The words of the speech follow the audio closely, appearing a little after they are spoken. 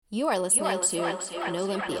You are listening to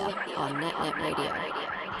Olympia on NetNet Radio.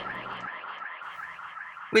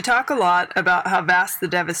 We talk a lot about how vast the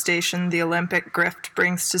devastation the Olympic grift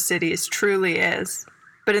brings to cities truly is.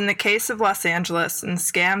 But in the case of Los Angeles and the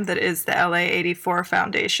scam that is the LA84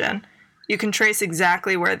 Foundation, you can trace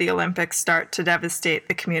exactly where the Olympics start to devastate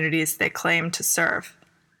the communities they claim to serve.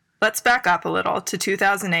 Let's back up a little to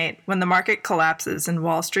 2008 when the market collapses and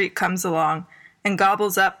Wall Street comes along and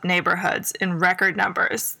gobbles up neighborhoods in record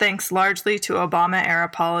numbers, thanks largely to Obama-era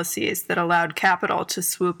policies that allowed capital to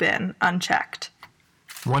swoop in unchecked.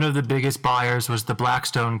 One of the biggest buyers was the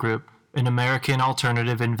Blackstone Group, an American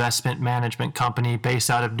alternative investment management company based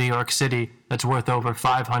out of New York City that's worth over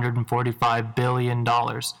 $545 billion,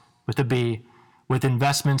 with a B, with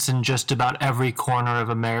investments in just about every corner of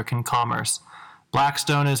American commerce.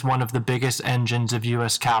 Blackstone is one of the biggest engines of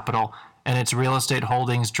U.S. capital, and its real estate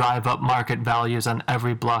holdings drive up market values on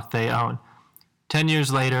every block they own. 10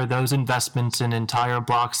 years later, those investments in entire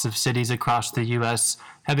blocks of cities across the U.S.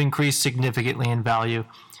 have increased significantly in value,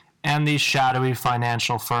 and these shadowy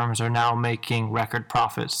financial firms are now making record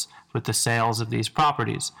profits with the sales of these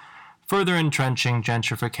properties, further entrenching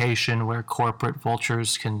gentrification where corporate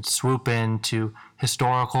vultures can swoop into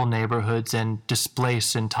historical neighborhoods and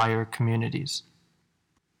displace entire communities.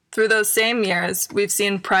 Through those same years, we've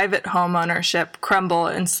seen private home ownership crumble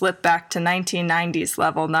and slip back to 1990s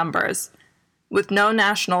level numbers. With no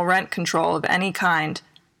national rent control of any kind,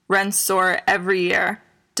 rents soar every year,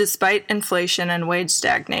 despite inflation and wage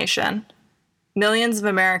stagnation. Millions of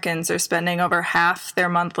Americans are spending over half their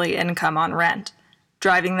monthly income on rent,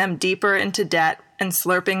 driving them deeper into debt and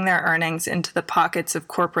slurping their earnings into the pockets of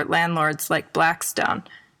corporate landlords like Blackstone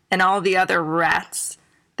and all the other rats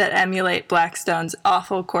that emulate Blackstone's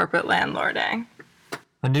awful corporate landlording.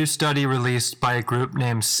 A new study released by a group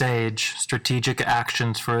named SAGE, Strategic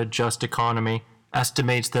Actions for a Just Economy,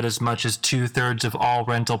 estimates that as much as 2/3 of all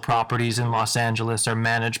rental properties in Los Angeles are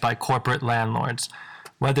managed by corporate landlords,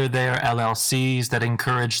 whether they are LLCs that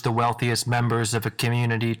encourage the wealthiest members of a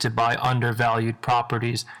community to buy undervalued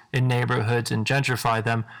properties in neighborhoods and gentrify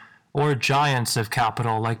them, or giants of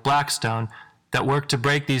capital like Blackstone that work to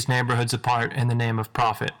break these neighborhoods apart in the name of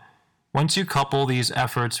profit. Once you couple these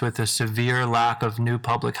efforts with a severe lack of new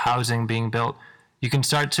public housing being built, you can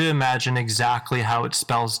start to imagine exactly how it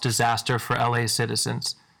spells disaster for LA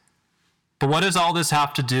citizens. But what does all this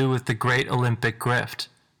have to do with the Great Olympic Grift,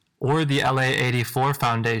 or the LA84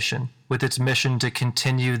 Foundation, with its mission to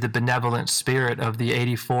continue the benevolent spirit of the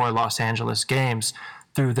 '84 Los Angeles Games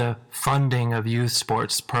through the funding of youth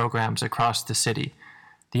sports programs across the city?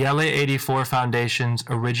 The LA84 Foundation's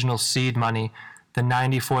original seed money, the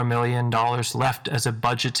 $94 million left as a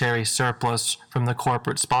budgetary surplus from the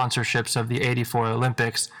corporate sponsorships of the '84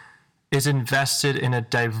 Olympics, is invested in a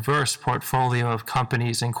diverse portfolio of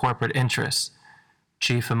companies and corporate interests.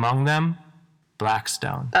 Chief among them,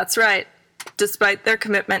 Blackstone. That's right. Despite their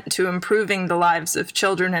commitment to improving the lives of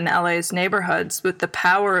children in LA's neighborhoods with the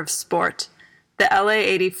power of sport, the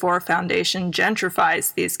LA84 Foundation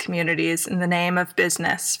gentrifies these communities in the name of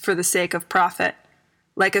business for the sake of profit.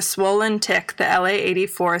 Like a swollen tick, the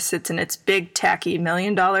LA84 sits in its big, tacky $1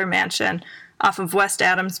 million mansion off of West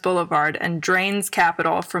Adams Boulevard and drains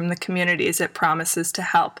capital from the communities it promises to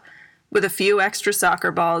help, with a few extra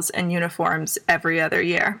soccer balls and uniforms every other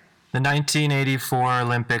year. The 1984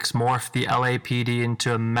 Olympics morphed the LAPD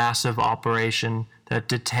into a massive operation that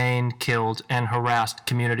detained, killed, and harassed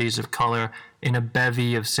communities of color in a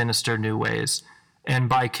bevy of sinister new ways. And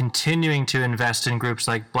by continuing to invest in groups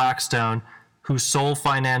like Blackstone, whose sole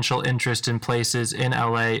financial interest in places in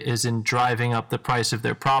LA is in driving up the price of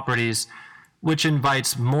their properties, which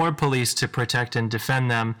invites more police to protect and defend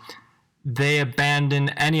them, they abandon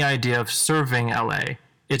any idea of serving LA,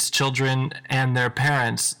 its children, and their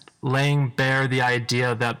parents, laying bare the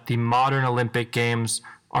idea that the modern Olympic Games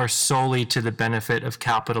are solely to the benefit of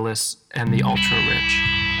capitalists and the ultra-rich.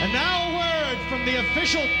 And now a word from the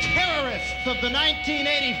official terrorists of the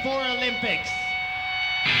 1984 Olympics.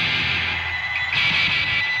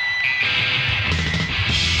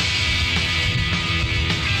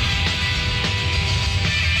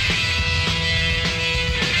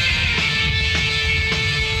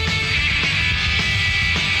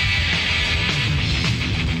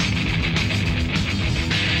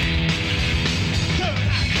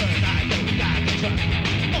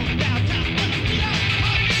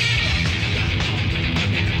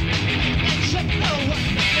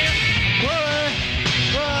 Whoa,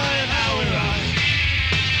 whoa.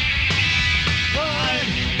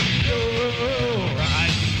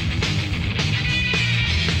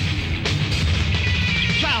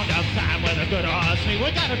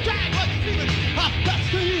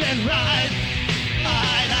 and ride.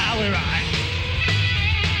 Ride, how we ride.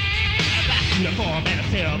 Back to the form and a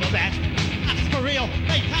silver bat. That's for real,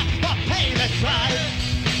 they pass for pain, let's ride.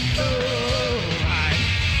 Oh, ride.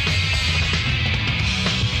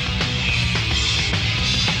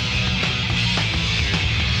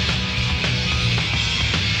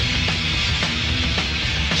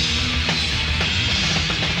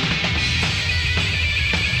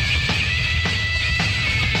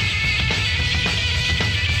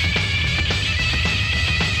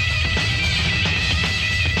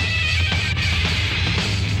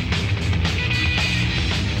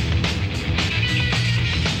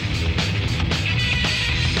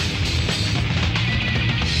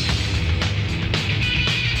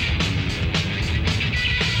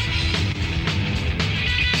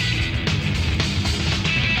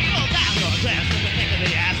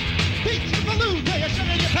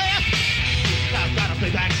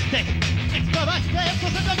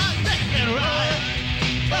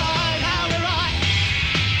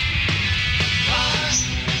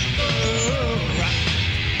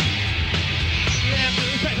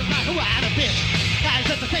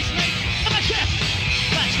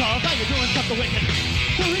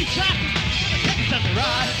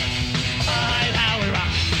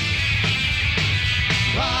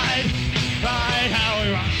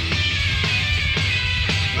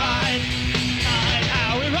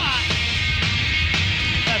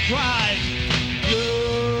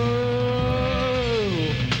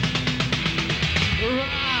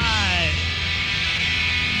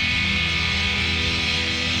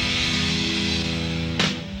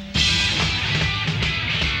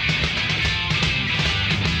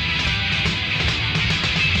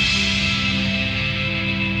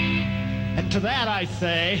 To that I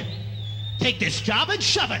say, take this job and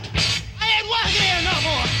shove it. I ain't working here no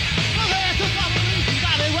more. No, there's a couple of reasons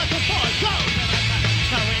I've been working for. Go!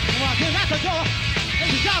 I ain't walking out the door.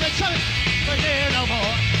 Take this job and shove it. Working here no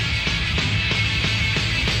more.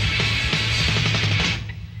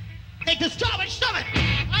 Take this job and shove it.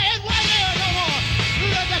 I ain't working here no more.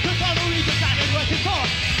 That's a couple of reasons I've been working for.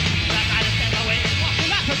 I gotta stand away,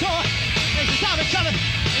 walking out the door. Take this job and shove it.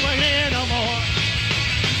 Working here no more.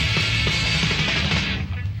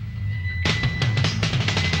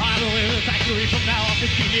 I'm in the factory from now on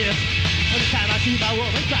 15 years. Every time I see my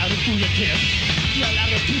woman drowning through your tears. You'll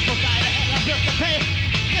have a peaceful guy to have a bill to pay.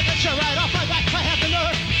 Get the shirt right off my back, I have the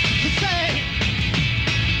nerve to say.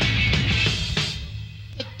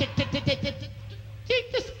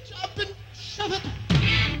 Take this job and shove it.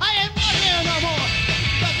 I ain't working here no more.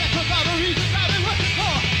 But that's about the reasons I've been working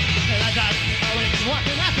for. And I got always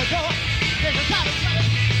walking out the door. Take the job and shove it.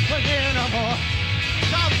 Working here no more.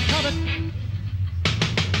 Job's coming.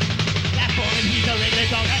 And he's a regular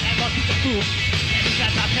dog, and I must be the fool. And he's got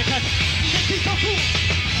my pictures, he thinks he's so cool.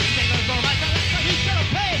 And he thinks all my time, but he's gonna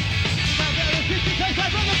pay. He's not gonna 50 cents right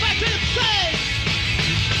from the factory and say,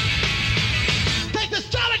 take this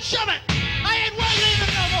job and shove it. I ain't working here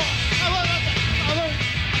no more. I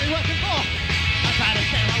ain't working for. I'm trying to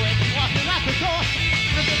stand my way from walking out the door.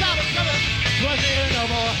 Take the job and shove it. Working here no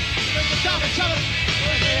more. Take the job and shove it.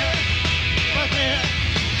 Working here. Working here.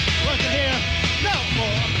 Working here no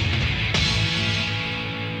more.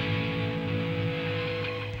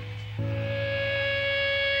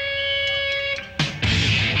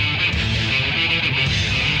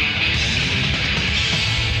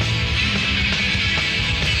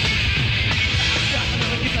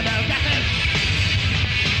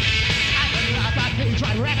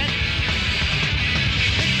 Right rabbit.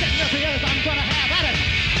 It's nothing else I'm gonna have at it.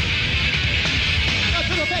 Up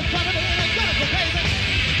to the big coming in and gonna be crazy.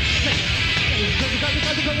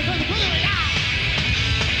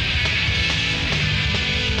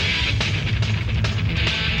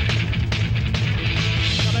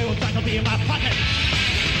 Somebody will try to be in my pocket.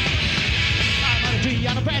 I'm on a tree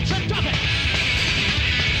on a branch and drop it.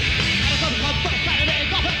 I'm gonna come back and then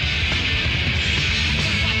drop it.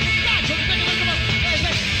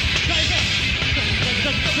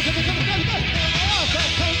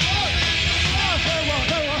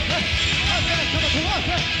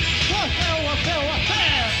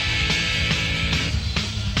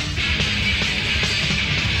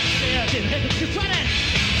 Just run it!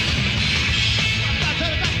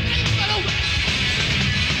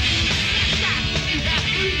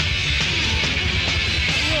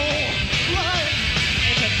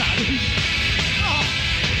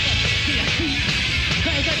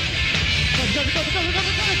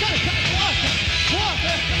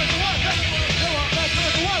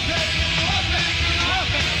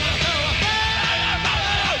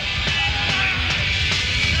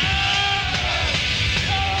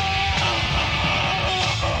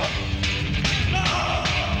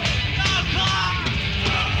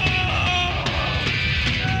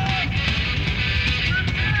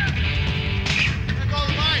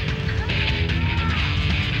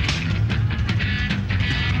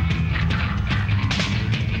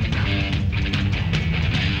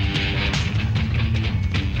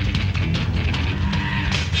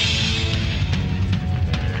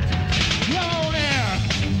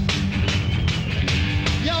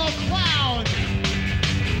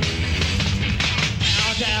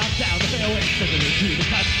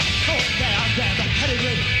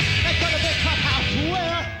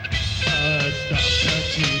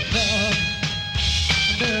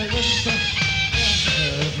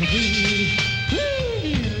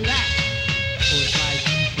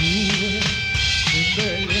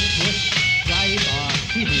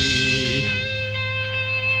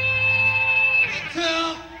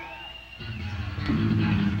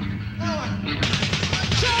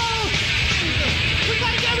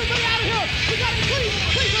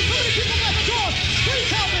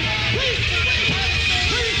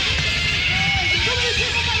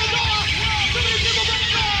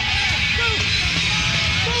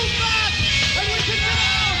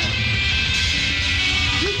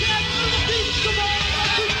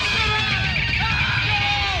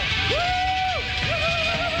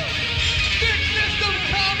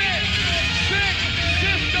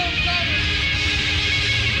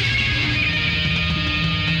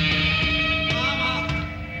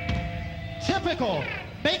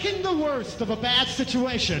 making the worst of a bad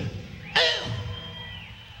situation.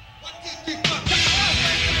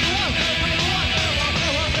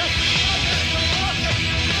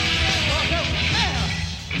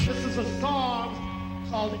 This is a song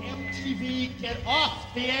called MTV Get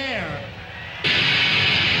Off the Air.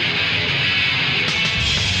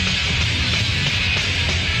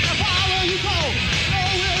 Now follow you go,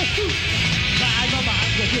 nowhere to try my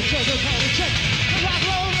mind with your children on the check. The rock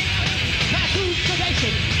roll, tattoo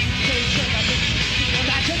sedation, station of the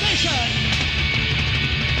imagination.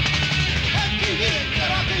 MTV,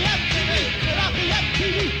 get off the MTV, get off the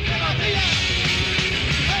MTV, get off the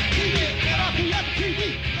MTV, get off the MTV,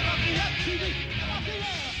 get off the MTV, get off the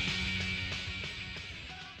air.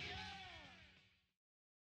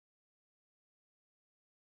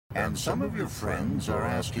 And some of your friends are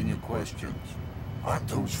asking you questions. Aren't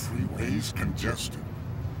those freeways congested?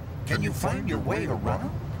 Can you find your way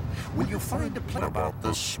around? Will you find a place about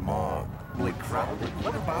the smog? Really crowded?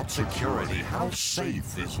 What about security? How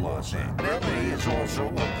safe is Los Angeles? LA is also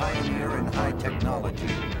a pioneer in high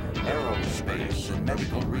technology, aerospace, and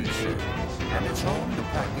medical research, and it's home to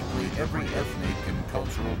practically every ethnic and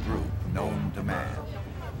cultural group known to man.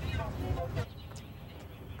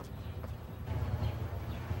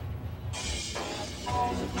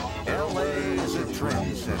 LA is a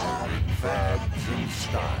trendsetter in fads and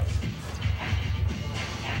style.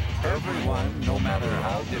 Everyone, no matter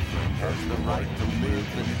how different, has the right to live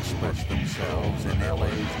and express themselves in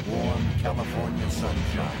LA's warm California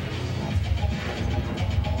sunshine.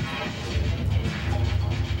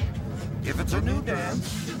 If it's a new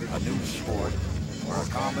dance, a new sport, or a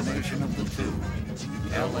combination of the two,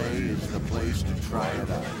 LA is the place to try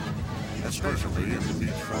it out, especially in the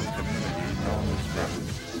beachfront community known as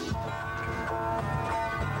Venice.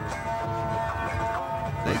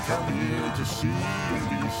 They come here to see and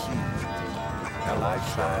be seen. Their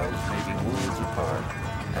lifestyles may be worlds apart,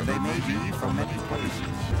 and they may be from many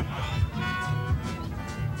places.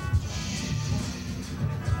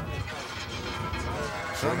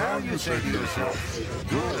 So now you say to yourself,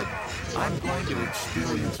 good, I'm going to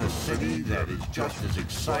experience a city that is just as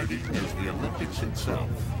exciting as the Olympics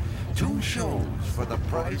itself. 2 shows for the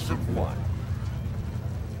price of 1.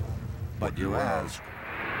 But you ask,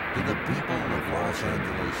 do the people of Los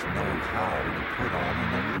Angeles know how to put on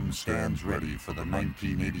an Olympic stands ready for the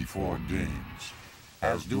 1984 games,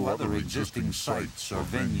 as do other existing sites or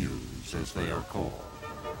venues, as they are called?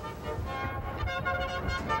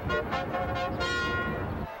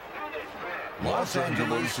 Los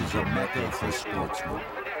Angeles is a mecca for sportsmen.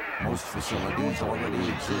 Most facilities already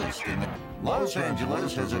exist in it. Los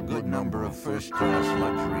Angeles has a good number of first-class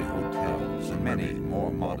luxury hotels and many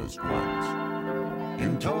more modest ones.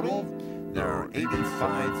 In total, there are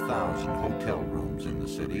 85,000 hotel rooms in the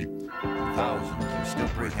city, and thousands in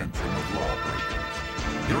strict prehension of lawbreakers.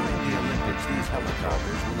 During the Olympics, these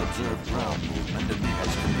helicopters will observe ground movement and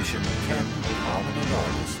has commissioned 10 prominent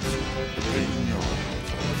artists to paint murals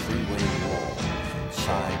on the freeway walls,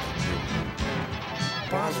 side and building.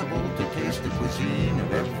 Possible to taste the cuisine of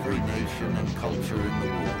every nation and culture in the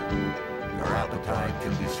world. Your appetite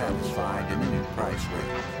can be satisfied in any price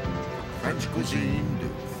range. French cuisine to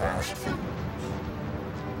fast food.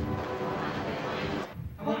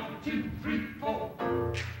 1, 2, 3, 4.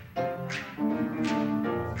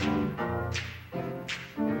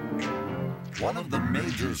 One of the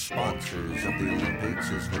major sponsors of the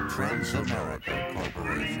Olympics is the Transamerica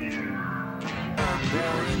Corporation.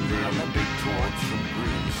 Bearing the Olympic torch from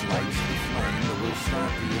Greece lights the flame that will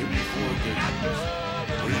start the 84 Games.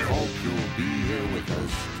 We hope you'll be here with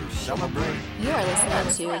us to celebrate. You are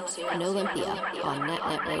listening to No Olympia on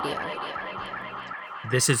NetNet Radio.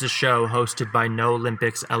 This is a show hosted by No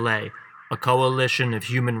Olympics LA, a coalition of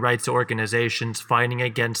human rights organizations fighting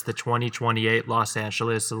against the 2028 Los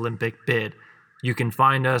Angeles Olympic bid. You can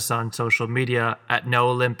find us on social media at No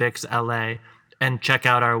Olympics LA and check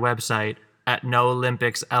out our website at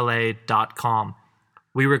noolympicsla.com.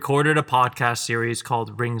 We recorded a podcast series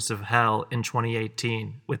called Rings of Hell in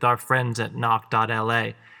 2018 with our friends at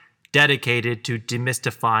Knock.la, dedicated to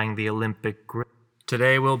demystifying the Olympic grid.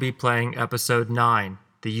 Today we'll be playing episode 9,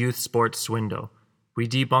 The Youth Sports Swindle. We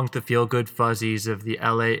debunk the feel-good fuzzies of the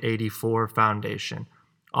LA 84 Foundation,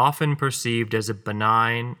 often perceived as a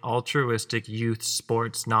benign, altruistic youth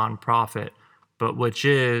sports nonprofit, but which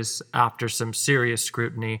is, after some serious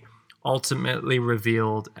scrutiny, ultimately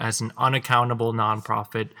revealed as an unaccountable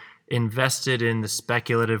nonprofit invested in the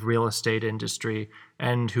speculative real estate industry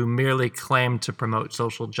and who merely claim to promote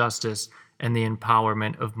social justice and the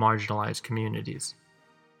empowerment of marginalized communities.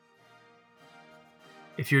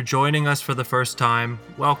 If you're joining us for the first time,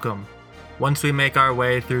 welcome. Once we make our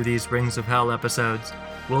way through these Rings of Hell episodes,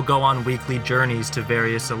 we'll go on weekly journeys to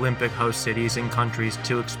various Olympic host cities and countries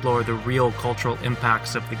to explore the real cultural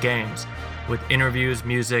impacts of the Games, with interviews,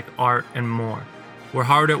 music, art, and more. We're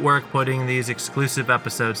hard at work putting these exclusive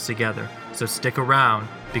episodes together, so stick around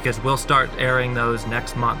because we'll start airing those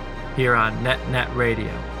next month here on NetNet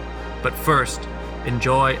Radio. But first,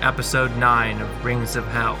 enjoy episode 9 of Rings of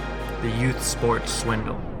Hell, the Youth Sports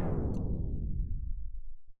Swindle.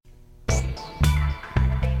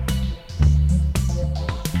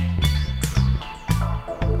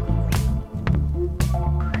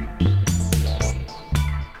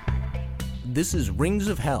 This is Rings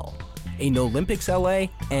of Hell, a Nolympics LA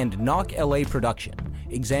and Knock LA production,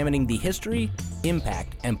 examining the history,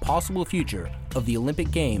 impact, and possible future of the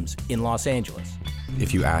Olympic Games in Los Angeles.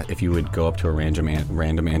 If you would go up to a random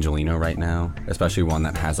Angelino right now, especially one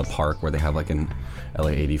that has a park where they have like an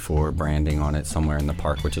LA84 branding on it somewhere in the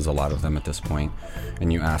park, which is a lot of them at this point,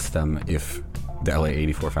 and you ask them if the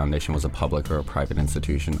LA84 Foundation was a public or a private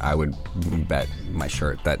institution, I would bet my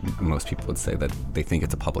shirt that most people would say that they think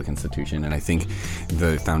it's a public institution. And I think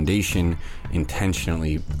the foundation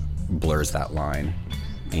intentionally blurs that line,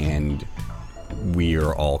 and we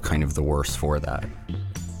are all kind of the worse for that.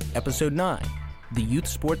 Episode 9, The Youth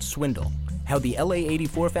Sports Swindle, How the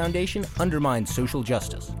LA84 Foundation Undermines Social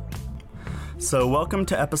Justice. So welcome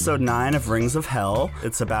to episode 9 of Rings of Hell.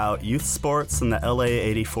 It's about youth sports and the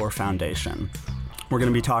LA84 Foundation. We're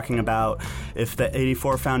going to be talking about if the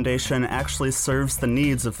 84 Foundation actually serves the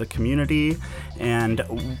needs of the community and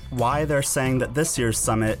why they're saying that this year's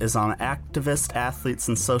summit is on activists, athletes,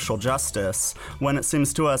 and social justice when it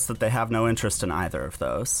seems to us that they have no interest in either of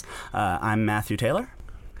those. I'm Matthew Taylor.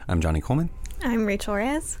 I'm Johnny Coleman. I'm Rachel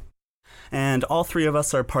Reyes. And all three of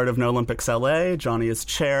us are part of No Olympics LA. Johnny is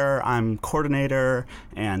chair, I'm coordinator,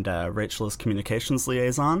 and Rachel is communications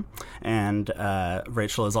liaison. And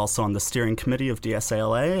Rachel is also on the steering committee of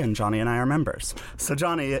DSALA, and Johnny and I are members. So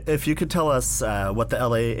Johnny, if you could tell us what the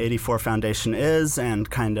LA84 Foundation is and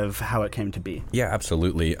kind of how it came to be. Yeah,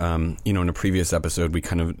 absolutely. In a previous episode, we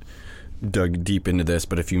kind of dug deep into this,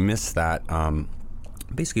 but if you missed that,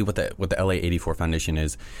 basically what the LA84 Foundation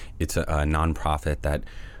is, it's a nonprofit that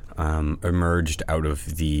emerged out of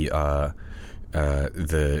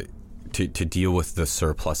to deal with the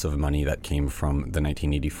surplus of money that came from the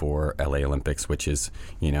 1984 LA Olympics, which is,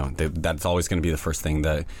 that's always going to be the first thing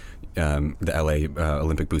that the LA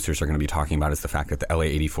Olympic boosters are going to be talking about, is the fact that the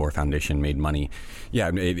LA84 Foundation made money.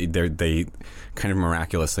 Yeah, they kind of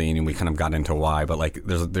miraculously, and we kind of got into why, but like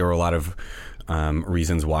there were a lot of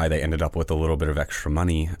reasons why they ended up with a little bit of extra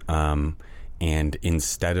money. And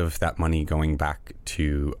instead of that money going back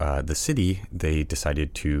to the city, they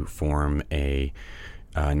decided to form a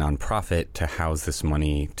nonprofit to house this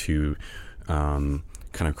money to kind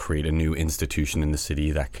of create a new institution in the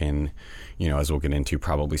city that can, as we'll get into,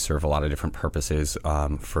 probably serve a lot of different purposes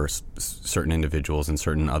for certain individuals and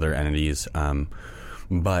certain other entities.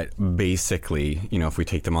 But basically, if we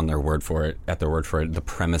take them on their word for it, the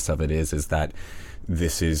premise of it is that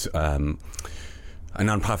this is a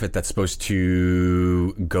nonprofit that's supposed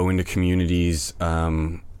to go into communities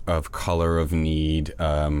of color, of need,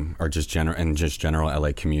 or just general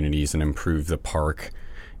LA communities, and improve the park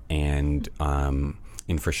and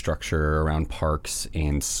infrastructure around parks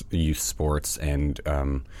and youth sports, and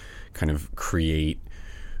kind of create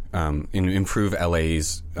and improve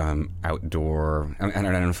LA's outdoor. I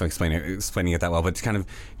don't know if I'm explaining it that well, but to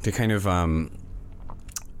kind of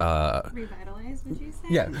Revitalize, would you say?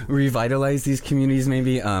 Yeah, revitalize these communities,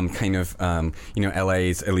 maybe. LA's,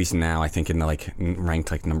 at least now, I think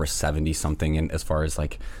ranked number 70 something in as far as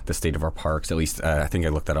the state of our parks. At least I think I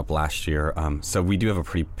looked that up last year. So we do have a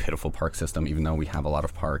pretty pitiful park system, even though we have a lot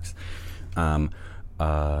of parks. And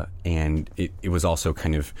it was also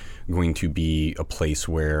kind of going to be a place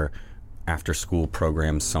where after-school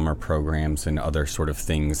programs, summer programs, and other sort of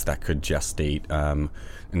things that could gestate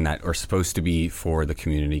and that are supposed to be for the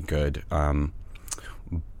community good.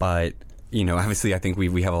 But, obviously I think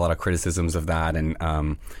we have a lot of criticisms of that, and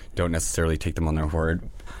don't necessarily take them on their word.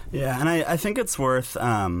 Yeah, and I think it's worth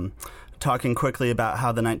talking quickly about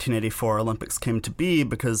how the 1984 Olympics came to be,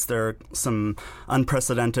 because there are some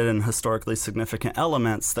unprecedented and historically significant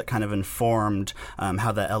elements that kind of informed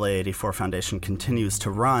how the LA84 Foundation continues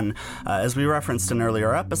to run. As we referenced in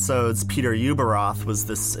earlier episodes, Peter Ueberroth was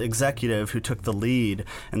this executive who took the lead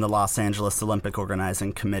in the Los Angeles Olympic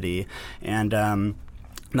Organizing Committee, and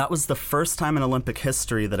That was the first time in Olympic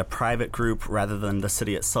history that a private group, rather than the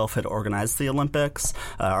city itself, had organized the Olympics.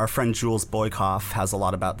 Our friend Jules Boykoff has a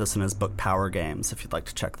lot about this in his book Power Games, if you'd like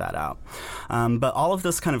to check that out. But all of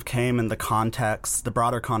this kind of came in the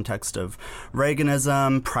broader context of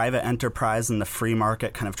Reaganism, private enterprise, and the free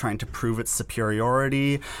market kind of trying to prove its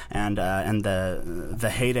superiority, and the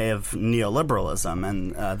heyday of neoliberalism.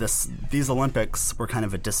 And these Olympics were kind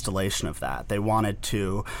of a distillation of that. They wanted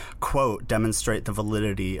to, quote, demonstrate the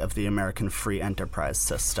validity of the American free enterprise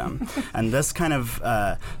system. And this kind of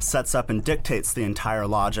sets up and dictates the entire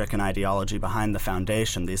logic and ideology behind the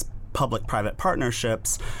foundation, these public-private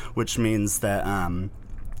partnerships, which means that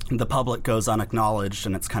the public goes unacknowledged,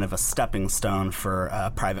 and it's kind of a stepping stone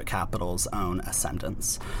for private capital's own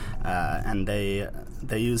ascendance. And they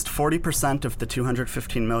used 40% of the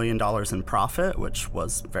 $215 million in profit, which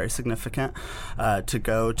was very significant, to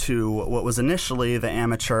go to what was initially the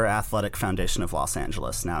Amateur Athletic Foundation of Los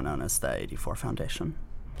Angeles, now known as the 84 Foundation.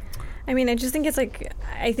 I mean, I just think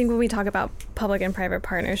I think when we talk about public and private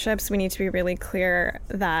partnerships, we need to be really clear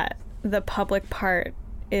that the public part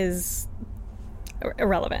is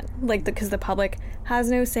irrelevant, because the public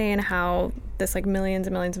has no say in how this millions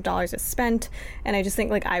and millions of dollars is spent. And I just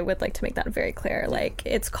think I would like to make that very clear.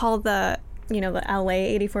 It's called the LA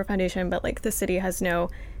 84 Foundation, but the city has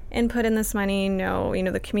no input in this money. No,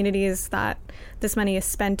 the communities that this money is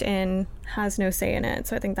spent in has no say in it.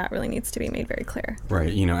 So I think that really needs to be made very clear.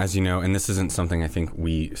 Right. As you know, and this isn't something I think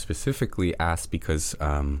we specifically asked because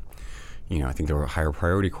I think there were higher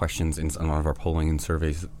priority questions in a lot of our polling and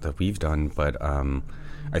surveys that we've done. But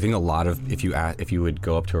I think a lot of, if you would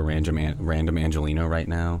go up to a random Angelino right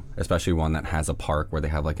now, especially one that has a park where they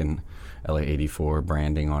have an LA 84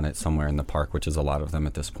 branding on it somewhere in the park, which is a lot of them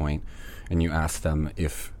at this point, and you ask them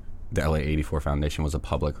if the LA 84 Foundation was a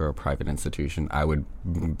public or a private institution, I would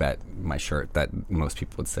bet my shirt that most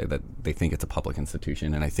people would say that they think it's a public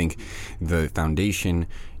institution. And I think the foundation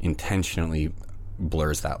intentionally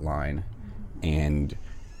blurs that line. And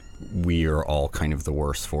we are all kind of the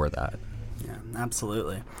worse for that. Yeah,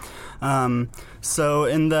 absolutely. So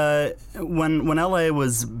when LA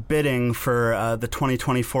was bidding for the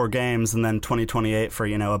 2024 games and then 2028 for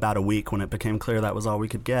about a week when it became clear that was all we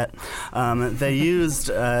could get, they used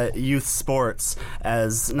youth sports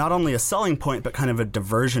as not only a selling point but kind of a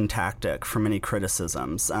diversion tactic for many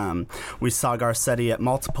criticisms. We saw Garcetti at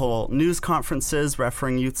multiple news conferences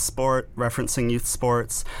referencing youth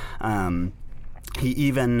sports. He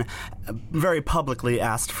even very publicly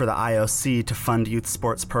asked for the IOC to fund youth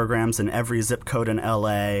sports programs in every zip code in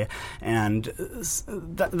LA, and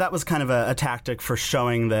that was kind of a tactic for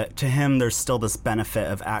showing that to him there's still this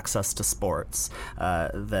benefit of access to sports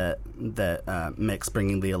that makes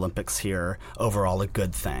bringing the Olympics here overall a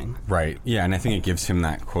good thing. Right. Yeah, and I think it gives him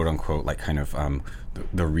that quote unquote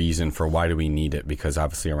the reason for why do we need it, because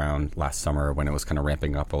obviously around last summer when it was kind of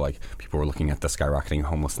ramping up, people were looking at the skyrocketing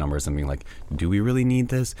homeless numbers and being like, do we really need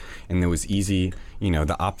this? And it was easy,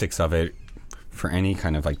 the optics of it for any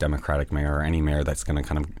kind of Democratic mayor or any mayor that's going to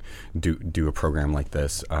kind of do a program like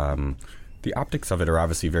this. The optics of it are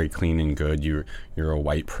obviously very clean and good. You're a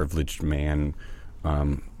white privileged man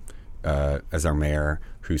as our mayor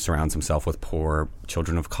who surrounds himself with poor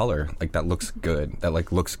children of color. That looks good. That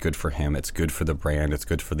looks good for him. It's good for the brand. It's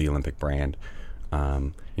good for the Olympic brand.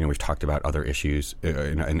 We've talked about other issues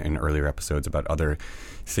in earlier episodes about other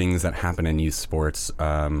things that happen in youth sports,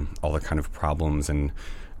 all the kind of problems and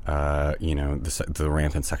the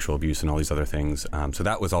rampant sexual abuse and all these other things. So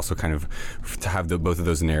that was also kind of to have both of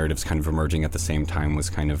those narratives kind of emerging at the same time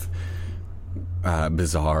was kind of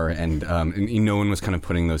bizarre, and no one was kind of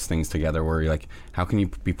putting those things together. Where you're like, how can you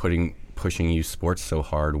be pushing youth sports so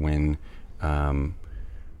hard when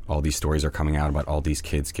all these stories are coming out about all these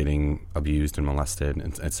kids getting abused and molested,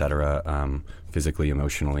 et cetera, physically,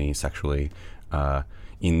 emotionally, sexually,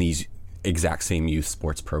 in these exact same youth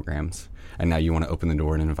sports programs. And now you want to open the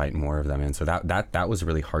door and invite more of them in. So that was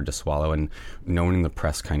really hard to swallow. And knowing in the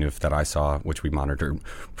press kind of that I saw, which we monitored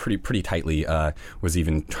pretty tightly, was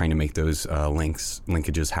even trying to make those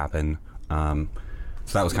linkages happen. So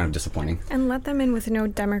that was kind of disappointing. And let them in with no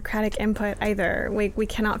Democratic input either. We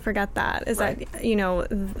cannot forget that. Right.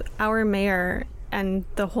 That, our mayor and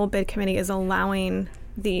the whole bid committee is allowing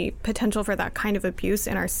the potential for that kind of abuse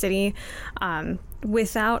in our city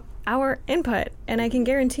without our input. And I can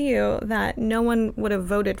guarantee you that no one would have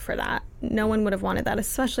voted for that. No one would have wanted that,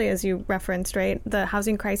 especially as you referenced, right? The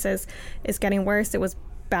housing crisis is getting worse. It was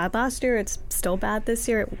bad last year. It's still bad this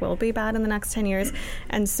year. It will be bad in the next 10 years.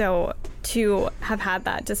 And so to have had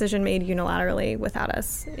that decision made unilaterally without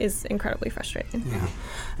us is incredibly frustrating. Yeah.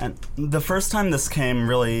 And the first time this came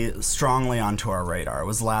really strongly onto our radar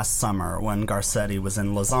was last summer when Garcetti was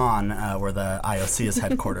in Lausanne, where the IOC is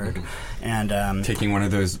headquartered, and taking one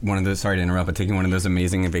of those. Sorry to interrupt, but taking one of those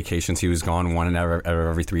amazing vacations. He was gone one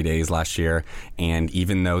every 3 days last year, and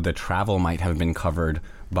even though the travel might have been covered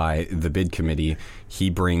by the bid committee, he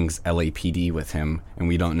brings LAPD with him, and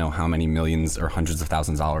we don't know how many millions or hundreds of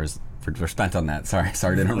thousands of dollars were spent on that. Sorry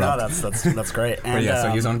to interrupt. No, that's great. And, but so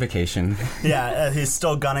he was on vacation. Yeah, he's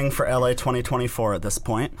still gunning for LA 2024 at this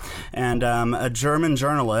point. And a German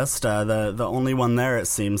journalist, the only one there it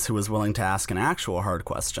seems who was willing to ask an actual hard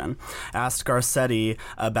question, asked Garcetti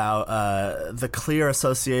about the clear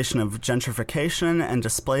association of gentrification and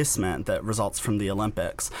displacement that results from the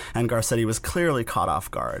Olympics. And Garcetti was clearly caught off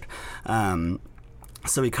guard.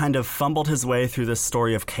 So he kind of fumbled his way through this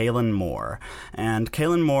story of Kalen Moore. And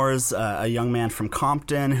Kalen Moore's a young man from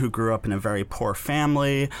Compton who grew up in a very poor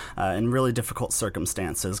family in really difficult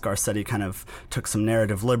circumstances. Garcetti kind of took some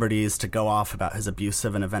narrative liberties to go off about his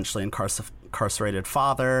abusive and eventually incarcerated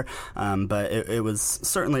father, but it was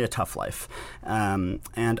certainly a tough life. And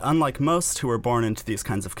unlike most who were born into these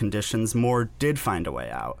kinds of conditions, Moore did find a way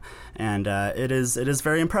out. And it is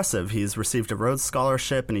very impressive. He's received a Rhodes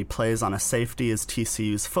Scholarship, and he plays on a safety as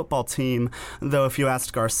TCU's football team, though if you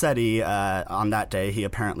asked Garcetti on that day, he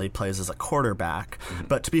apparently plays as a quarterback. Mm-hmm.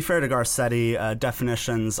 But to be fair to Garcetti,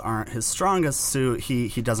 definitions aren't his strongest suit.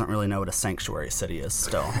 He doesn't really know what a sanctuary city is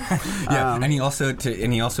still. Yeah, and he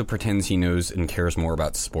also pretends he knows and cares more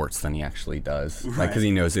about sports than he actually does. Right. Because he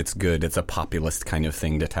knows it's good. It's a populist kind of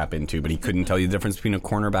thing to tap into, but he couldn't tell you the difference between a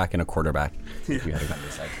cornerback and a quarterback. If you had to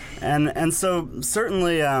decide. And so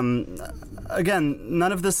certainly, again,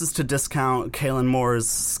 none of this is to discount Kalen Moore's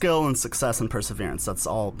skill and success and perseverance. That's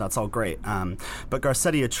all great. But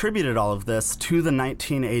Garcetti attributed all of this to the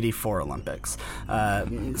 1984 Olympics,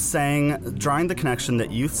 drawing the connection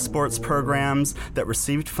that youth sports programs that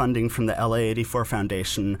received funding from the LA 84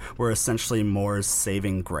 Foundation were essentially Moore's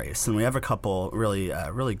saving grace. And we have a couple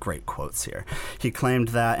really great quotes here. He claimed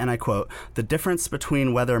that, and I quote, "The difference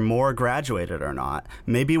between whether Moore graduated or not,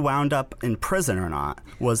 maybe wound up in prison or not,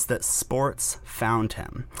 was that sports found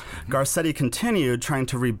him." Garcetti continued trying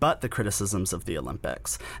to rebut the criticisms of the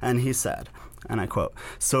Olympics, and he said, and I quote,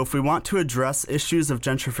 "So if we want to address issues of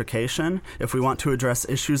gentrification, if we want to address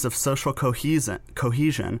issues of social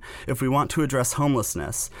cohesion, if we want to address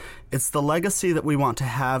homelessness, it's the legacy that we want to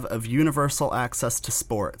have of universal access to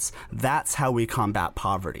sports. That's how we combat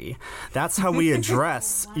poverty. That's how we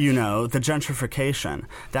address, the gentrification.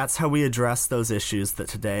 That's how we address those issues that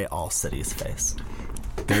today all cities face."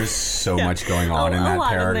 There's so much going on in that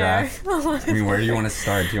paragraph. I mean, where do you want to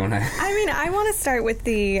start? Do you want to? I mean, I want to start with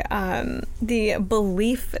the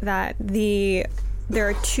belief that there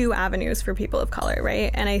are two avenues for people of color,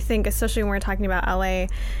 right? And I think especially when we're talking about LA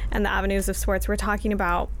and the avenues of sports, we're talking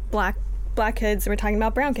about black kids, and we're talking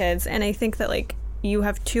about brown kids. And I think that you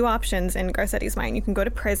have two options in Garcetti's mind. You can go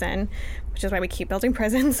to prison, which is why we keep building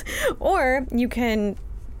prisons, or you can,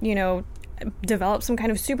 develop some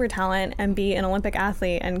kind of super talent and be an Olympic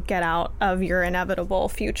athlete and get out of your inevitable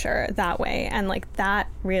future that way. And that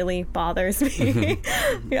really bothers me.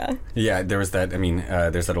 Yeah, there was that. I mean,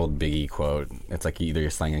 there's that old Biggie quote. It's like either you're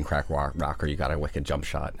slanging crack rock or you got a wicked jump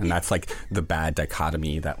shot, and that's the bad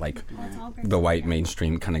dichotomy that the white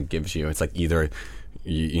mainstream kind of gives you. It's either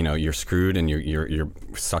you're screwed and you're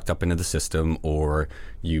sucked up into the system, or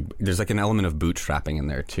there's an element of bootstrapping in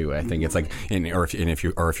there too. I think it's if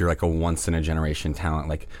you're a once in a generation talent,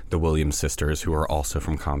 like the Williams sisters, who are also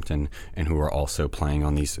from Compton and who are also playing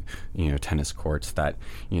on these tennis courts, that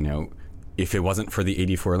if it wasn't for the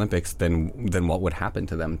 84 Olympics, then what would happen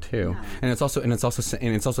to them too? Yeah. And it's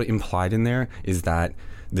also implied in there is that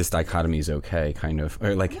this dichotomy is okay, kind of,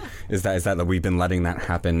 or is that we've been letting that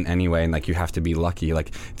happen anyway, and you have to be lucky.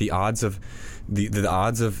 The odds of the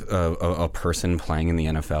odds of a person playing in the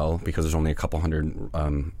NFL, because there's only a couple hundred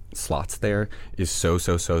slots there, is so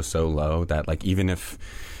low that even if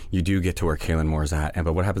you do get to where Kalen Moore's at,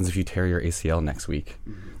 but what happens if you tear your ACL next week?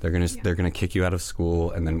 They're gonna kick you out of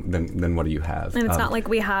school, and then what do you have? And it's not like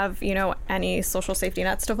we have any social safety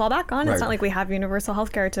nets to fall back on. Right. It's not like we have universal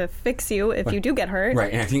health care to fix you if you do get hurt.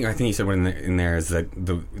 Right, and I think you said one in there is that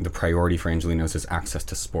the priority for Angelenos is access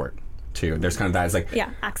to sport too. There's kind of that. It's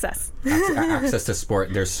access. Access to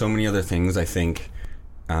sport. There's so many other things I think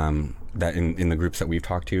that in the groups that we've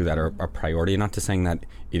talked to that are a priority. Not to saying that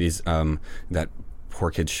it is that poor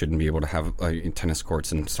kids shouldn't be able to have tennis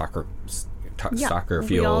courts and soccer soccer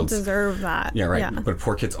fields. We all deserve that. Yeah, right. But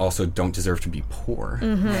poor kids also don't deserve to be poor.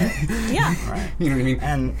 Yeah. Right. You know what I mean?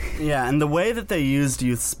 And the way that they used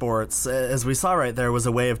youth sports, as we saw right there, was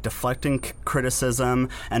a way of deflecting criticism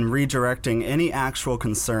and redirecting any actual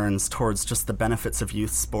concerns towards just the benefits of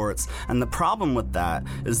youth sports. And the problem with that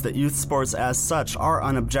is that youth sports as such are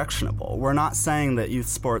unobjectionable. We're not saying that youth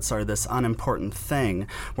sports are this unimportant thing.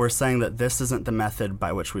 We're saying that this isn't the method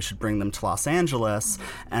by which we should bring them to Los Angeles,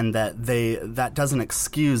 and that doesn't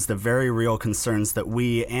excuse the very real concerns that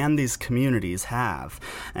we and these communities have.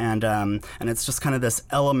 And it's just kind of this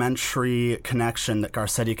elementary connection that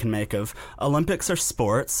Garcetti can make of Olympics are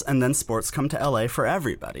sports, and then sports come to LA for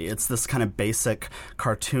everybody. It's this kind of basic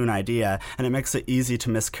cartoon idea, and it makes it easy to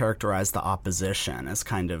mischaracterize the opposition as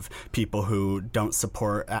kind of people who don't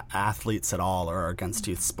support athletes at all or are against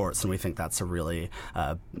youth sports, and we think that's a really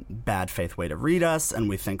bad faith way to read us, and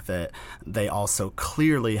we think that they also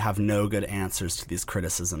clearly have no good answers to these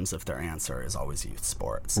criticisms if their answer is always youth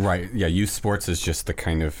sports. Right. Yeah. Youth sports is just the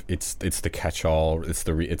kind of it's the catch-all. It's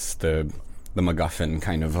the MacGuffin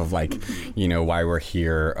kind of like, you know, why we're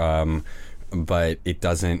here. But it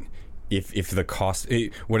doesn't. If the cost,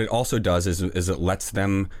 what it also does is it lets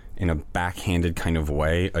them, in a backhanded kind of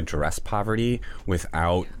way, address poverty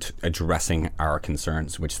without addressing our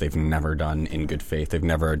concerns, which they've never done in good faith. They've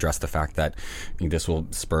never addressed the fact that this will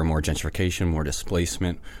spur more gentrification, more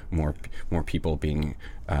displacement, more people being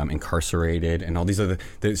incarcerated, and all these other.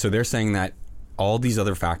 So they're saying that all these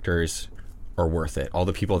other factors are worth it. All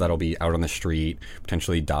the people that'll be out on the street,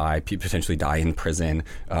 potentially die in prison.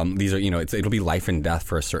 These are, you know, it'll be life and death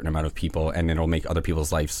for a certain amount of people, and it'll make other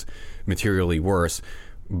people's lives materially worse.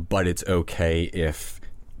 But it's okay if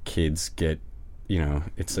kids get, you know,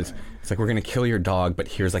 it's like we're gonna kill your dog, but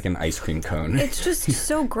here's like an ice cream cone. It's just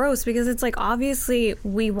so gross because it's like, obviously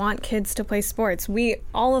we want kids to play sports.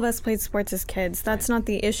 All of us played sports as kids. That's not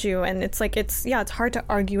the issue. And it's like, it's hard to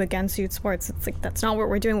argue against youth sports. It's like, that's not what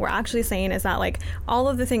we're doing. We're actually saying is that, like, all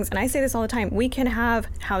of the things, and I say this all the time, we can have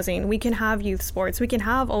housing, we can have youth sports, we can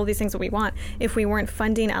have all of these things that we want if we weren't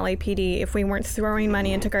funding LAPD, if we weren't throwing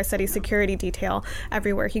money into Garcetti's security detail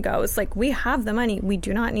everywhere he goes. Like, we have the money. We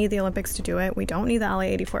do not need the Olympics to do it. We don't need the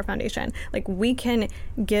LA84 Foundation. Like, we can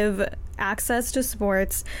give access to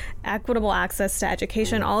sports, equitable access to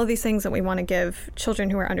education, all of these things that we want to give children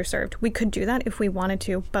who are underserved. We could do that if we wanted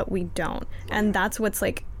to, but we don't. And that's what's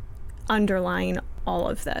like underlying all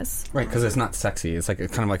of this. Right, because it's not sexy. It's like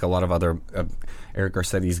kind of like a lot of other Eric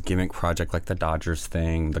Garcetti's gimmick project, like the Dodgers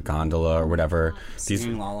thing, the gondola or whatever.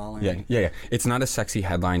 La La Land. Yeah. It's not a sexy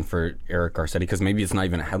headline for Eric Garcetti, because maybe it's not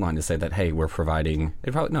even a headline to say that, hey, we're providing.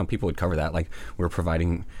 People would cover that. Like, we're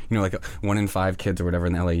providing, you know, like 1 in 5 kids or whatever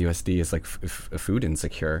in the LAUSD is like food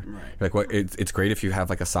insecure. Right. Like, what? It's great if you have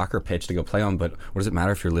like a soccer pitch to go play on, but what does it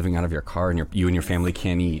matter if you're living out of your car and you and your family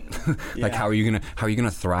can't eat? Like, how are you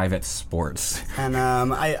gonna thrive at sports? And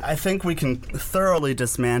I think we can thoroughly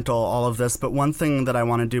dismantle all of this, but one thing that I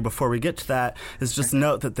want to do before we get to that is just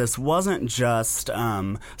note that this wasn't just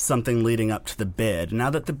something leading up to the bid. Now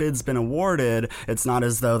that the bid's been awarded, it's not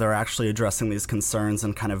as though they're actually addressing these concerns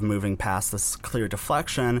and kind of moving past this clear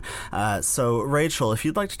deflection. So, Rachel, if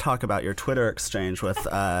you'd like to talk about your Twitter exchange with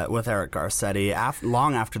Eric Garcetti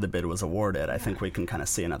long after the bid was awarded, I think we can kind of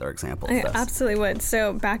see another example of this. I absolutely would.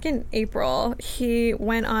 So back in April, he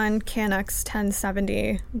went on KNX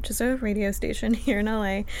 1070, which is a radio station here in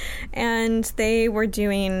LA, and they were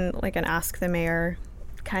doing like an Ask the Mayor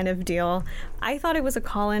kind of deal. I thought it was a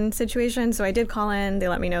call-in situation, so I did call in. They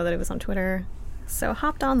let me know that it was on Twitter, so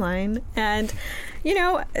hopped online and, you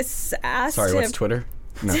know, asked. Sorry, what's Twitter?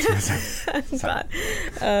 No,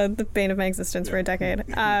 the bane of my existence for a decade.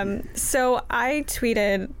 So I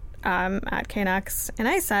tweeted at KNX, and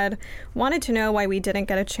I said, wanted to know why we didn't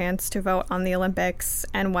get a chance to vote on the Olympics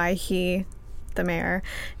and why he, the mayor,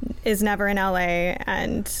 is never in LA,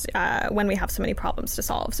 and when we have so many problems to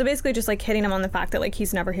solve. So basically just like hitting him on the fact that like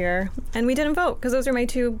he's never here and we didn't vote, because those are my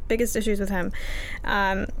 2 biggest issues with him.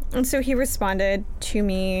 And so he responded to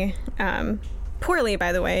me poorly,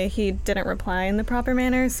 by the way. He didn't reply in the proper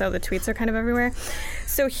manner, so the tweets are kind of everywhere.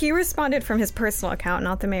 So he responded from his personal account,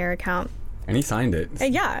 not the mayor account. And he signed it.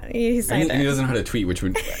 Yeah, he signed it. And he doesn't know how to tweet, which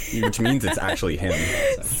means it's actually him.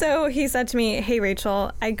 So he said to me, "Hey,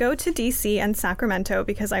 Rachel, I go to D.C. and Sacramento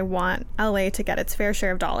because I want L.A. to get its fair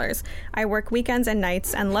share of dollars. I work weekends and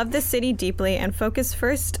nights and love this city deeply and focus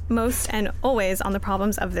first, most, and always on the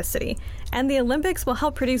problems of this city. And the Olympics will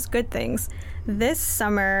help produce good things. This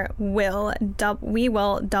summer, we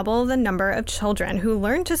will double the number of children who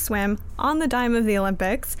learn to swim on the dime of the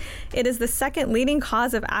Olympics. It is the second leading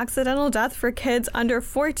cause of accidental death death for kids under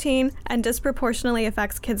 14 and disproportionately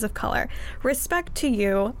affects kids of color. Respect to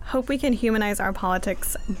you. Hope we can humanize our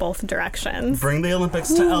politics both directions. Bring the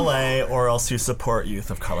Olympics to LA, or else you support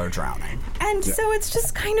youth of color drowning. And so it's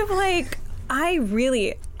just kind of like, I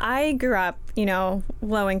grew up,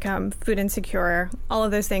 low income, food insecure, all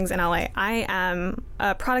of those things in LA. I am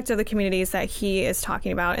a product of the communities that he is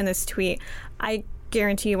talking about in this tweet. I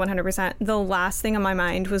guarantee you 100%, the last thing on my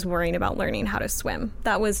mind was worrying about learning how to swim.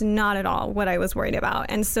 That was not at all what I was worried about.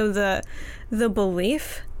 And so the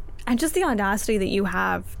belief and just the audacity that you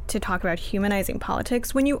have to talk about humanizing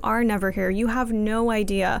politics when you are never here, you have no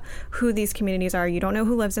idea who these communities are. You don't know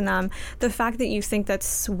who lives in them. The fact that you think that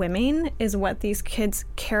swimming is what these kids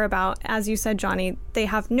care about, as you said, Johnny, they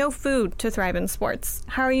have no food to thrive in sports.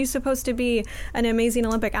 How are you supposed to be an amazing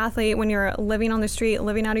Olympic athlete when you're living on the street,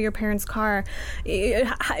 living out of your parents' car?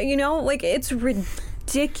 It's ridiculous.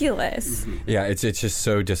 Yeah, it's just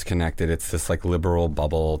so disconnected. It's this like liberal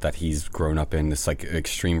bubble that he's grown up in, this like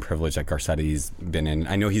extreme privilege that Garcetti's been in.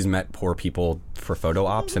 I know he's met poor people for photo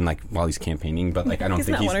ops and like while he's campaigning, but like I don't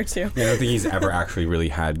think one or two. I don't think he's ever actually really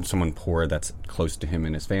had someone poor that's close to him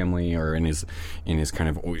in his family or in his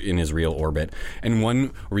real orbit. And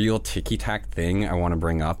one real ticky-tack thing I want to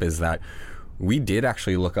bring up is that we did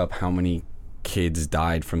actually look up how many kids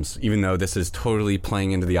died from, even though this is totally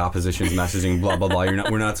playing into the opposition's messaging, blah blah blah.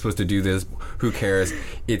 We're not supposed to do this. Who cares?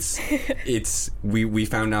 We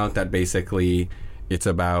found out that basically it's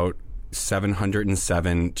about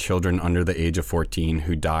 707 children under the age of 14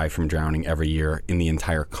 who die from drowning every year in the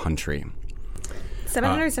entire country.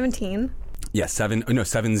 717. Yeah,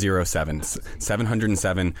 707.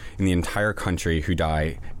 707 in the entire country who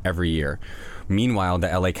die every year. Meanwhile, the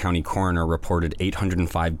LA County coroner reported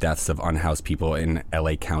 805 deaths of unhoused people in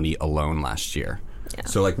LA County alone last year. Yeah.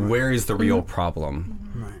 So, like, where is the real problem?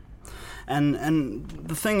 Right. And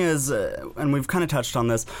the thing is, and we've kind of touched on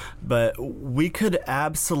this, but we could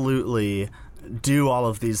absolutely do all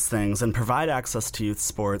of these things and provide access to youth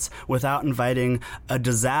sports without inviting a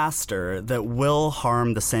disaster that will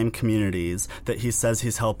harm the same communities that he says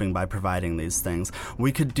he's helping by providing these things.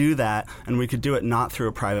 We could do that, and we could do it not through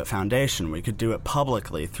a private foundation. We could do it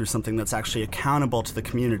publicly through something that's actually accountable to the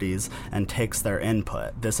communities and takes their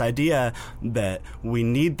input. This idea that we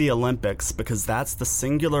need the Olympics because that's the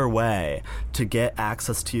singular way to get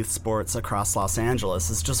access to youth sports across Los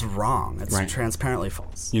Angeles is just wrong. It's transparently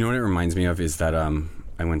false. You know what it reminds me of is that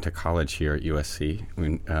I went to college here at USC,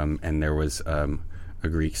 and there was a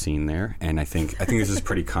Greek scene there, and I think this is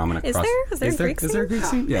pretty common across. Is there a Greek scene? Is there a Greek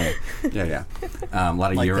scene? Yeah. A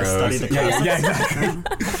lot of like Euros. Yeah,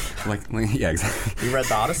 exactly. Yeah, exactly. You read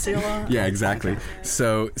the Odyssey a lot? Yeah, exactly.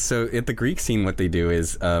 So at the Greek scene, what they do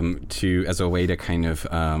is as a way to kind of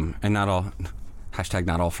and not all. #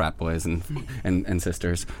 not all frat boys and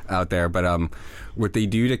sisters out there, but what they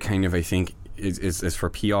do to kind of, I think, is for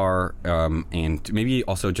PR and maybe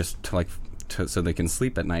also just to so they can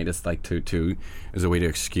sleep at night. It's like to as a way to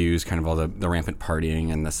excuse kind of all the rampant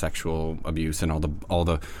partying and the sexual abuse and all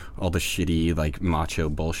the shitty like macho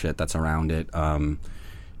bullshit that's around it.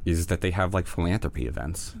 Is that they have like philanthropy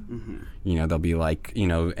events. Mm-hmm. They'll be like,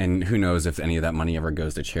 and who knows if any of that money ever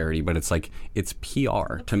goes to charity, but it's like, it's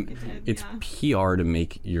PR PR to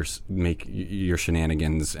make your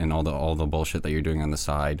shenanigans and all the bullshit that you're doing on the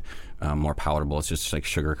side more palatable. It's just like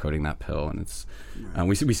sugarcoating that pill, and it's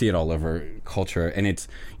we see it all over culture, and it's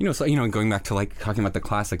going back to like talking about the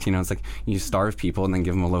classics. It's like you starve people and then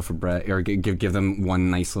give them a loaf of bread or give them one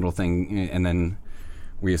nice little thing, and then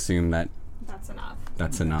we assume that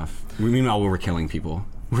that's enough. Meanwhile, we're killing people.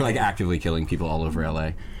 We're like actively killing people all over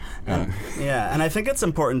LA. Yeah, and I think it's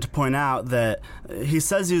important to point out that he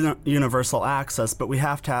says universal access, but we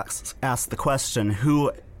have to ask the question,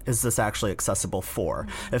 who is this actually accessible for?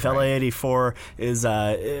 If LA 84 is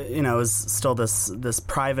still this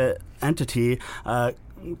private entity,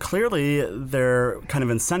 clearly they're kind of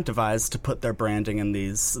incentivized to put their branding in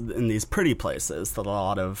these pretty places that a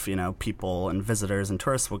lot of people and visitors and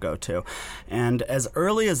tourists will go to. And as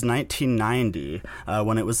early as 1990,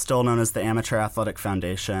 when it was still known as the Amateur Athletic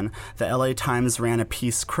Foundation, the LA Times ran a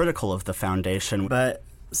piece critical of the foundation, but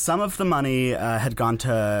some of the money had gone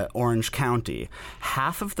to Orange County.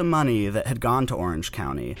 Half of the money that had gone to Orange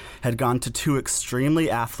County had gone to two extremely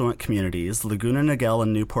affluent communities, Laguna Niguel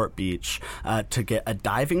and Newport Beach, to get a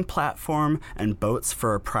diving platform and boats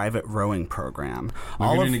for a private rowing program.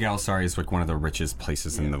 Laguna Niguel, is like one of the richest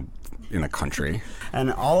places in the country.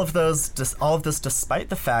 And all of this despite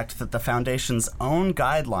the fact that the foundation's own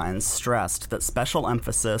guidelines stressed that special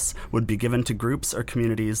emphasis would be given to groups or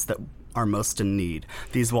communities that are most in need.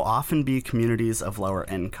 These will often be communities of lower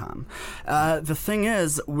income. The thing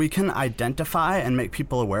is, we can identify and make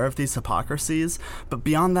people aware of these hypocrisies, but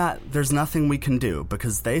beyond that, there's nothing we can do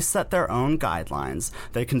because they set their own guidelines.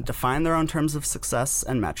 They can define their own terms of success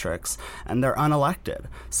and metrics, and they're unelected.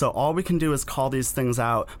 So all we can do is call these things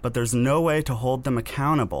out, but there's no way to hold them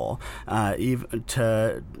accountable even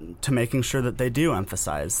to making sure that they do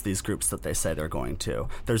emphasize these groups that they say they're going to.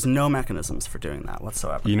 There's no mechanisms for doing that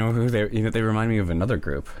whatsoever. You know who they remind me of another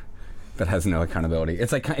group that has no accountability.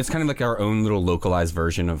 It's kind of like our own little localized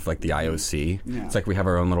version of like the IOC. Yeah. It's like we have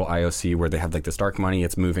our own little IOC where they have like this dark money.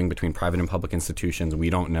 It's moving between private and public institutions. We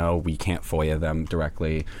don't know. We can't FOIA them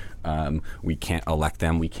directly. We can't elect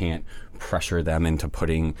them. We can't pressure them into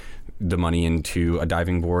putting the money into a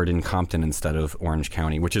diving board in Compton instead of Orange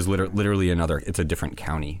County, which is literally it's a different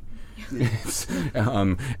county.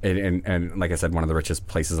 And like I said, one of the richest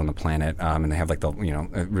places on the planet, and they have like a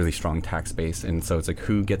really strong tax base, and so it's like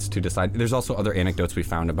who gets to decide. There's also other anecdotes we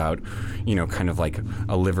found about, kind of like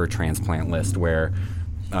a liver transplant list where,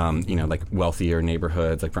 like wealthier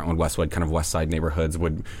neighborhoods like Brentwood, Westwood, kind of West Side neighborhoods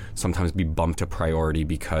would sometimes be bumped to priority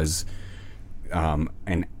because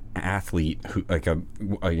an athlete who like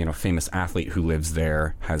a famous athlete who lives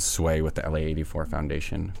there has sway with the LA84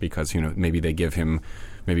 Foundation because maybe they give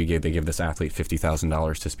this athlete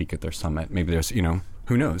 $50,000 to speak at their summit. Maybe there's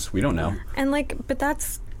who knows? We don't know. And but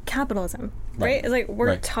that's capitalism, right? It's like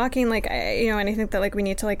we're talking and I think that we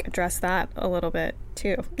need to address that a little bit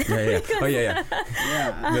too. Yeah. Oh yeah.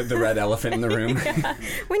 The red elephant in the room. Yeah.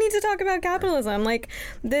 We need to talk about capitalism.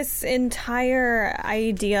 This entire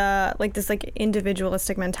idea, this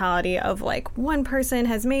individualistic mentality of one person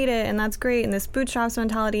has made it and that's great, and this bootstraps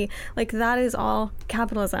mentality, that is all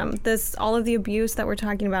capitalism. All of the abuse that we're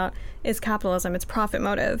talking about is capitalism. It's profit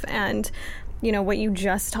motive. And what you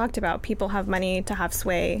just talked about, people have money to have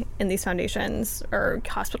sway in these foundations or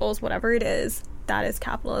hospitals, whatever it is, that is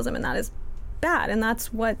capitalism, and that is bad, and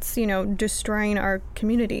that's what's destroying our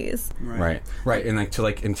communities. Right. And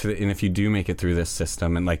and if you do make it through this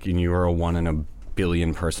system, and you are a 1 in a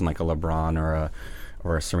billion person like a LeBron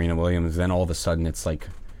or a Serena Williams, then all of a sudden it's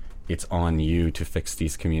on you to fix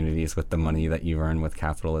these communities with the money that you earn with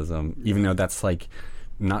capitalism, even though that's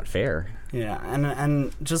not fair. Yeah,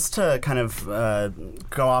 and just to kind of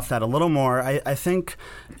go off that a little more, I think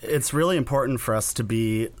it's really important for us to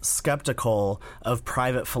be skeptical of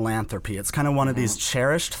private philanthropy. It's kind of one of these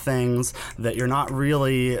cherished things that you're not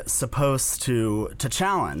really supposed to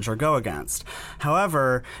challenge or go against.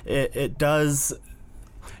 However, it does...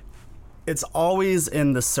 It's always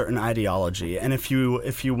in this certain ideology, and if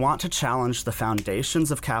you want to challenge the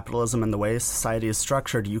foundations of capitalism and the way society is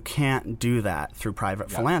structured, you can't do that through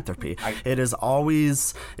private philanthropy. It's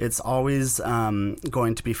always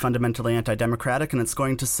going to be fundamentally anti-democratic, and it's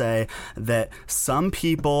going to say that some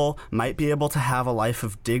people might be able to have a life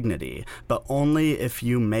of dignity, but only if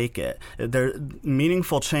you make it.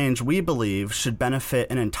 Meaningful change, we believe, should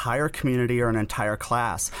benefit an entire community or an entire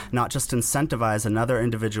class, not just incentivize another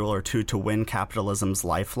individual or two to win capitalism's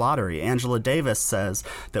life lottery. Angela Davis says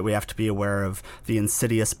that we have to be aware of the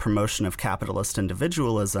insidious promotion of capitalist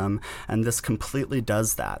individualism, and this completely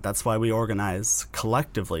does that. That's why we organize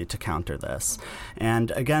collectively to counter this.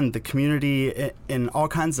 And again, the community in all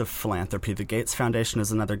kinds of philanthropy, the Gates Foundation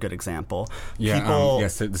is another good example. Yeah,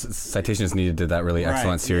 yes, Citations Needed did that really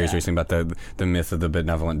excellent series recently about the myth of the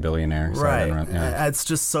benevolent billionaire. It's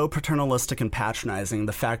just so paternalistic and patronizing,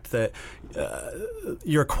 the fact that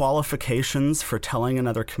your qualifications for telling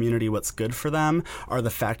another community what's good for them are the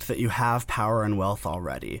fact that you have power and wealth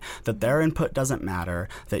already, that their input doesn't matter,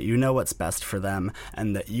 that you know what's best for them,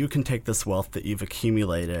 and that you can take this wealth that you've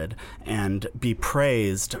accumulated and be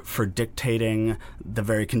praised for dictating the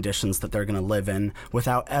very conditions that they're going to live in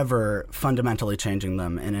without ever fundamentally changing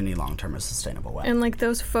them in any long-term or sustainable way. And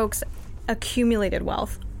those folks accumulated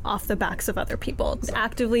wealth off the backs of other people,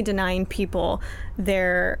 actively denying people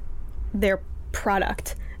their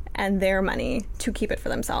product and their money to keep it for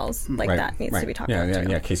themselves. That needs to be talked about too.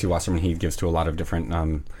 Yeah. Casey Wasserman, he gives to a lot of different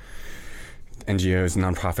NGOs,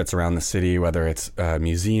 nonprofits around the city, whether it's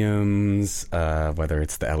museums, whether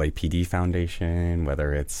it's the LAPD Foundation,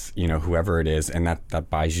 whether it's whoever it is, and that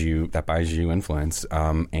buys you influence.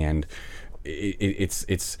 And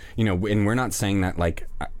it's and we're not saying that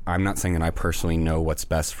I'm not saying that I personally know what's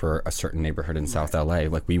best for a certain neighborhood in South LA.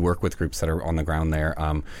 Like, we work with groups that are on the ground there,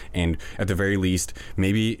 and at the very least,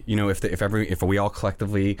 maybe, you know, if we all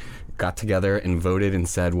collectively got together and voted and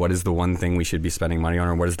said what is the one thing we should be spending money on,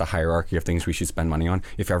 or what is the hierarchy of things we should spend money on,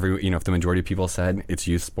 if the majority of people said it's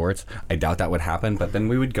youth sports, I doubt that would happen, but then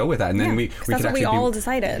we would go with that, and then we could that's what we all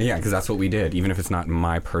decided. Yeah, because that's what we did, even if it's not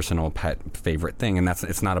my personal pet favorite thing, and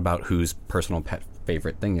it's not about whose personal pet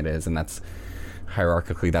favorite thing it is, and that's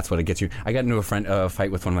hierarchically, that's what it gets you. I got into a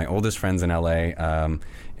fight with one of my oldest friends in LA,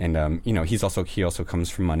 and you know, he also comes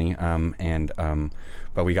from money,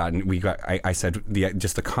 but I said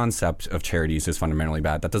just the concept of charities is fundamentally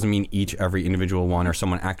bad. That doesn't mean every individual one or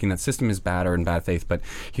someone acting that system is bad or in bad faith, but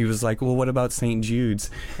he was like, well, what about St.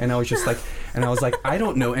 Jude's? And I was just like, I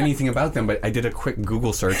don't know anything about them, but I did a quick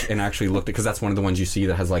Google search and actually looked at, because that's one of the ones you see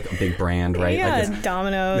that has like a big brand, right? Yeah, like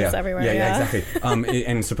Domino's everywhere. Yeah, exactly.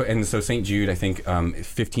 And so St. Jude, I think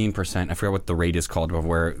 15%, I forget what the rate is called, of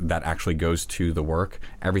where that actually goes to the work.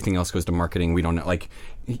 Everything else goes to marketing. We don't know, like,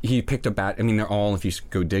 he picked a bat. I mean, they're all, if you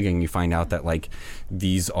go digging, you find out that, like,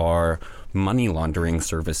 these are money laundering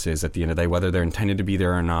services at the end of the day, whether they're intended to be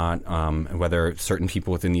there or not, whether certain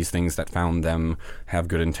people within these things that found them have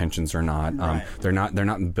good intentions or not. Right. They're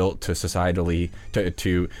not built to societally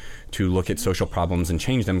to look at social problems and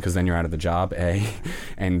change them, because then you're out of the job,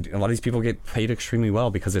 and a lot of these people get paid extremely well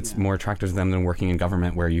because it's more attractive to them than working in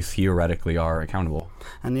government, where you theoretically are accountable.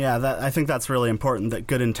 And I think that's really important, that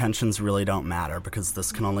good intentions really don't matter, because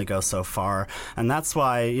this can only go so far. And that's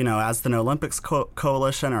why, you know, as the No Olympics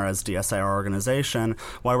Coalition, or as DSI, our organization,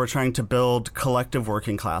 why we're trying to build collective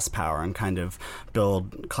working class power and kind of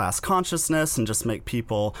build class consciousness and just make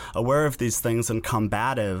people aware of these things and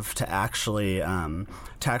combative to actually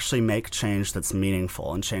make change that's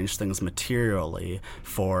meaningful and change things materially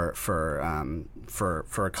for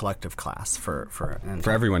a collective class, for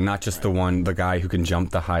everyone, not just the guy who can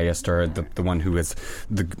jump the highest, or the one who has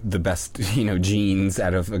the best, you know, genes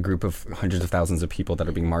out of a group of hundreds of thousands of people that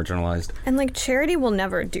are being marginalized. And like, charity will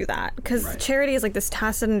never do that, because charity is like this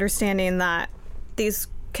tacit understanding that these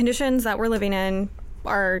conditions that we're living in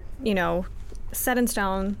are, you know, set in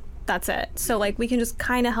stone. That's it. So like, we can just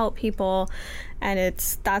kind of help people, and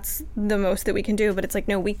that's the most that we can do. But it's like,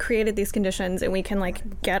 no, we created these conditions, and we can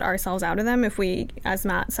like get ourselves out of them if we, as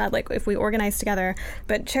Matt said, like, if we organize together.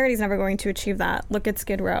 But charity's never going to achieve that. Look at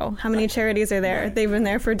Skid Row. How many charities are there? They've been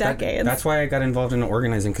there for decades. That's why I got involved in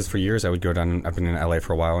organizing, because for years I would go down. I've been in LA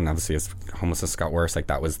for a while, and obviously as homelessness got worse, like,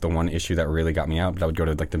 that was the one issue that really got me out. But I would go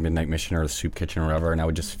to like the Midnight Mission or the Soup Kitchen or whatever, and I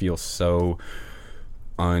would just feel so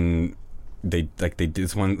this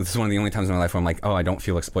is one of the only times in my life where I'm like, oh, I don't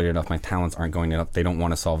feel exploited enough. My talents aren't going enough. They don't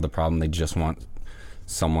want to solve the problem. They just want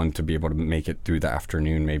someone to be able to make it through the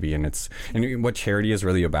afternoon, maybe. And what charity is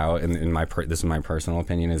really about, and this is my personal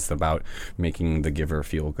opinion, is about making the giver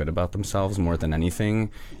feel good about themselves more than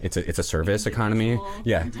anything. It's a service economy.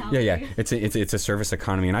 Yeah. It's a service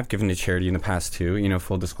economy, and I've given to charity in the past too. You know,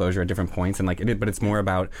 full disclosure, at different points, and but it's more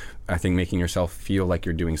about, I think, making yourself feel like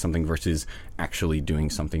you're doing something versus actually doing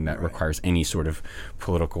something that requires any sort of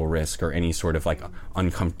political risk or any sort of like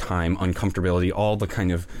uncomfortability, all the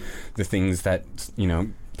kind of the things that, you know,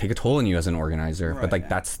 take a toll on you as an organizer. Right. But like,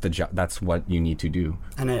 that's the job. That's what you need to do.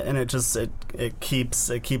 And it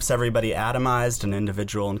keeps everybody atomized and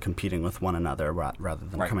individual and competing with one another rather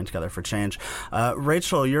than coming together for change.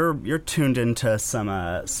 Rachel, you're tuned into some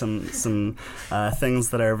things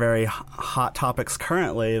that are very hot topics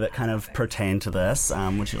currently that kind of pertain to this.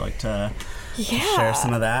 Would you like to share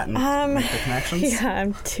some of that and make the connections? Yeah,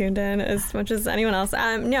 I'm tuned in as much as anyone else.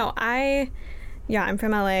 I'm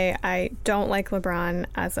from LA. I don't like LeBron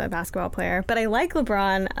as a basketball player, but I like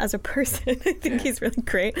LeBron as a person. I think he's really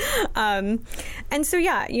great. And so,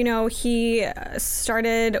 you know, he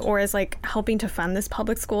started or is like helping to fund this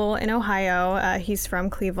public school in Ohio. He's from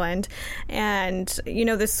Cleveland. And, you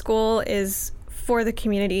know, this school is for the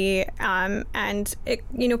community, and it,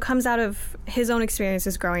 you know, comes out of his own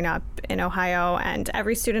experiences growing up in Ohio. And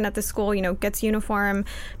every student at the school, you know, gets uniform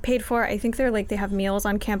paid for. I think they have meals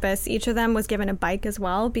on campus. Each of them was given a bike as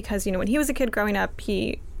well, because, you know, when he was a kid growing up,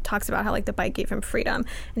 he talks about how like the bike gave him freedom,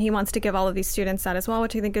 and he wants to give all of these students that as well,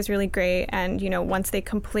 which I think is really great. And, you know, once they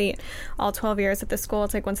complete all 12 years at the school,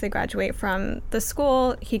 it's like once they graduate from the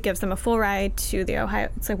school, he gives them a full ride to the Ohio,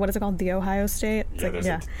 it's like, what is it called? The Ohio State? It's there's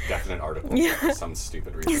a definite article for some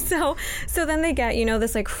stupid reason. So then they get, you know,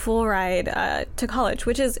 this like full ride to college,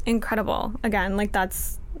 which is incredible. Again, like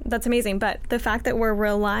that's amazing. But the fact that we're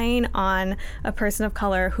relying on a person of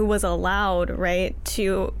color who was allowed, right,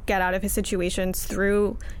 to get out of his situations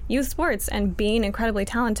through youth sports and being incredibly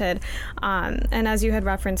talented. And as you had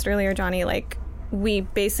referenced earlier, Johnny, like, we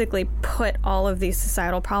basically put all of these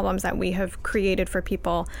societal problems that we have created for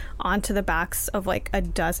people onto the backs of like a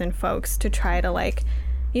dozen folks to try to like,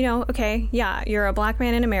 you know, okay, yeah, you're a black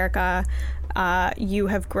man in America. You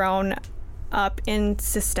have grown up in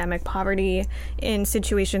systemic poverty, in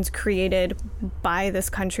situations created by this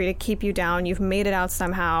country to keep you down. You've made it out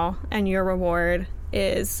somehow, and your reward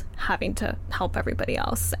is having to help everybody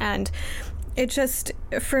else. And it just,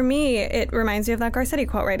 for me, it reminds me of that Garcetti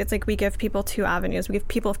quote, right? It's like we give people two avenues. We give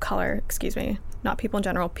people of color, not people in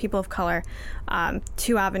general, people of color,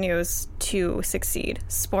 two avenues to succeed: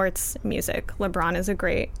 sports, music. LeBron is a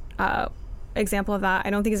great example of that. I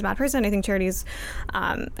don't think he's a bad person. I think charities,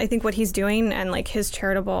 I think what he's doing and like his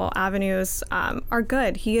charitable avenues are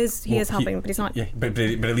good. He is helping, but he's not. Yeah, but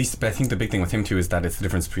at least, I think the big thing with him too is that it's the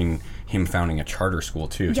difference between him founding a charter school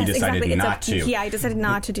too. Yes, he decided exactly. not to. Yeah, he decided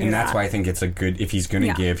not to do that. And that's why I think it's a good, if he's going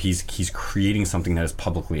to give, he's creating something that is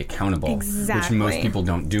publicly accountable, exactly. which most people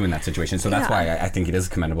don't do in that situation. So that's why I think it is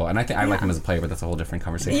commendable. And I like him as a player, but that's a whole different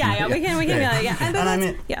conversation. Yeah, we can And I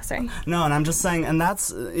mean, sorry. No, and I'm just saying, and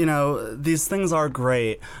that's, you know, these things are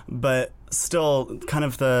great, but still kind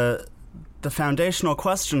of the foundational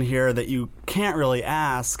question here that you can't really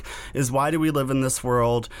ask is, why do we live in this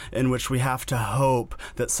world in which we have to hope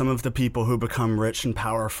that some of the people who become rich and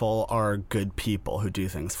powerful are good people who do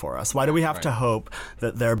things for us? Why do we have to hope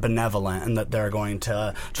that they're benevolent and that they're going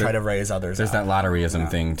to try to raise others There's up? that lotteryism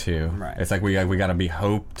thing too. Right. It's like we got to be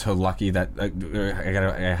lucky that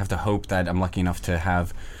I have to hope that I'm lucky enough to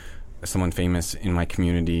have someone famous in my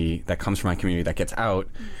community that comes from my community that gets out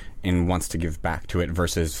and wants to give back to it,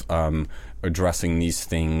 versus addressing these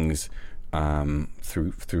things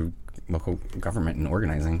through local government and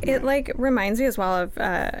organizing. It like reminds me as well of,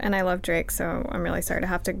 and I love Drake, so I'm really sorry to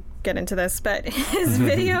have to get into this, but his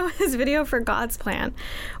video for God's Plan,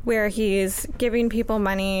 where he's giving people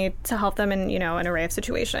money to help them in, you know, an array of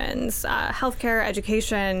situations, healthcare,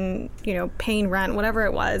 education, you know, paying rent, whatever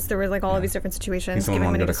it was. There were like all of these different situations. Someone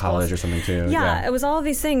wanted to go to college or something too. Yeah, it was all of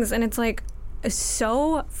these things, and it's like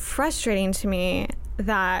so frustrating to me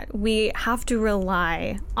that we have to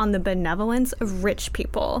rely on the benevolence of rich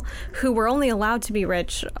people who were only allowed to be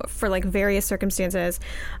rich for like various circumstances.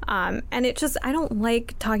 And it just, I don't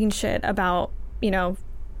like talking shit about, you know,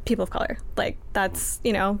 people of color. Like that's,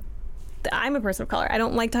 you know, I'm a person of color. I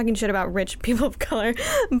don't like talking shit about rich people of color,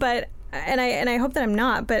 but, and I hope that I'm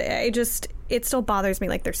not, but it still bothers me.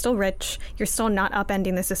 Like, they're still rich. You're still not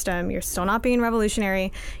upending the system. You're still not being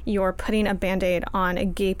revolutionary. You're putting a Band-Aid on a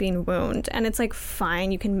gaping wound. And it's like,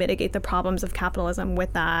 fine, you can mitigate the problems of capitalism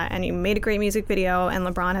with that. And you made a great music video, and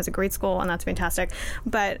LeBron has a great school, and that's fantastic.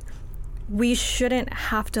 But we shouldn't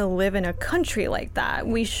have to live in a country like that.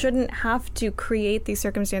 We shouldn't have to create these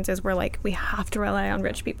circumstances where, like, we have to rely on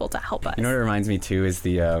rich people to help us. You know what it reminds me, too,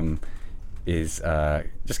 is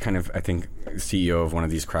just kind of, I think, CEO of one of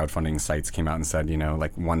these crowdfunding sites came out and said, you know,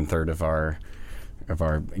 like 1/3 of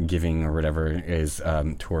our giving or whatever is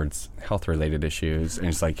towards health related issues. And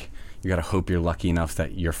it's like, you got to hope you're lucky enough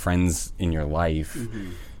that your friends in your life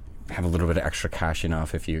have a little bit of extra cash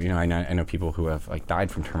enough. If you know, I know people who have like died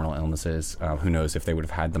from terminal illnesses. Who knows if they would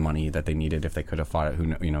have had the money that they needed if they could have fought it?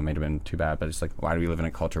 Who you know, may have been too bad. But it's like, why do we live in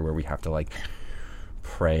a culture where we have to like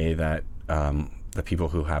pray that the people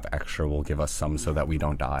who have extra will give us some so that we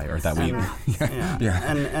don't die, or that we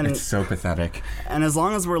And it's so pathetic. And as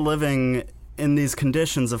long as we're living in these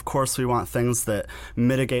conditions, of course, we want things that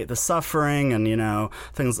mitigate the suffering and, you know,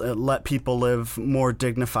 things that let people live more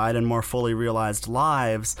dignified and more fully realized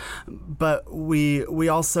lives. But we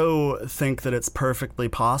also think that it's perfectly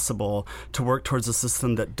possible to work towards a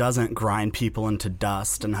system that doesn't grind people into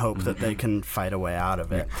dust and hope that they can fight a way out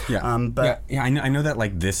of it. I know that,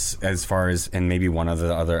 like, this, as far as, and maybe one of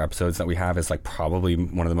the other episodes that we have is like probably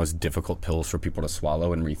one of the most difficult pills for people to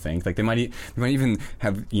swallow and rethink. Like, they might even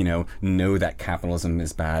have, you know that capitalism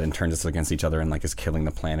is bad and turns us against each other and like is killing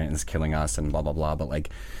the planet and is killing us and blah blah blah.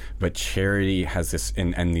 But charity has this,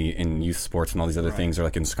 in youth sports and all these other things are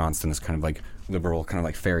like ensconced in this kind of like liberal kind of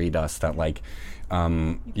like fairy dust that like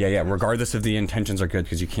regardless if the intentions are good,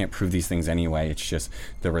 because you can't prove these things anyway. It's just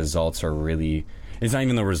the results are really. It's not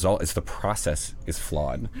even the result, it's the process is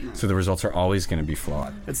flawed. So the results are always going to be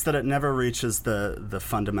flawed. It's that it never reaches the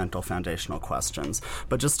fundamental foundational questions.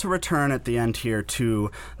 But just to return at the end here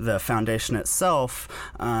to the foundation itself,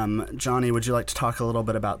 Johnny, would you like to talk a little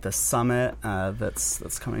bit about this summit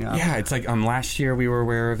that's coming up? Yeah, it's like last year we were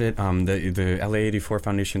aware of it. The LA84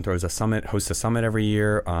 Foundation hosts a summit every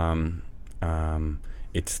year.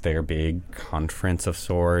 It's their big conference of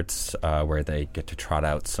sorts where they get to trot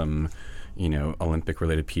out some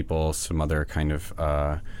Olympic-related people, some other kind of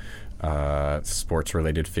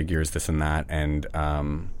sports-related figures, this and that,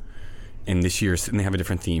 and this year's, and they have a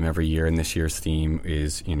different theme every year. And this year's theme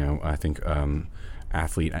is, I think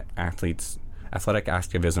athletic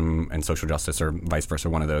activism and social justice, or vice versa,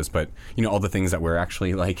 one of those. But all the things that we're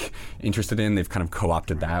actually like interested in, they've kind of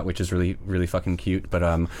co-opted that, which is really, really fucking cute.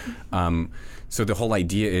 But so the whole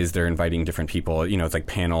idea is they're inviting different people. It's like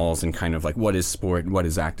panels and kind of like what is sport, what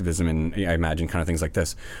is activism, and I imagine kind of things like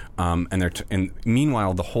this. And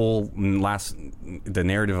meanwhile, the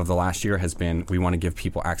narrative of the last year has been we want to give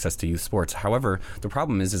people access to youth sports. However, the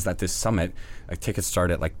problem is that this summit, like, tickets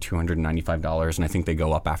start at like $295, and I think they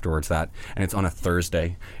go up afterwards that, and it's on a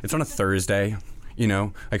Thursday.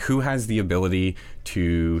 Like, who has the ability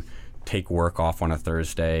to take work off on a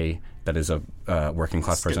Thursday that is a working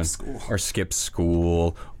class person, or skip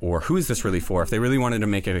school, or who is this really for? If they really wanted to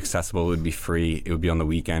make it accessible, it would be free. It would be on the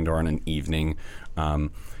weekend or on an evening.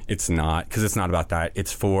 It's not, because it's not about that.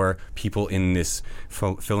 It's for people in this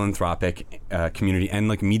philanthropic community and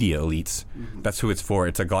like media elites. Mm-hmm. That's who it's for.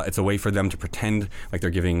 It's a way for them to pretend like they're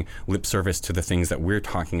giving lip service to the things that we're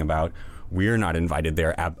talking about. We're not invited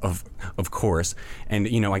there, of course. And,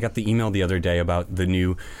 I got the email the other day about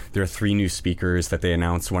there are 3 new speakers that they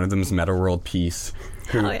announced. One of them is Meta World Peace,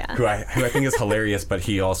 who I think is hilarious, but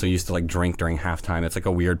he also used to like drink during halftime. It's like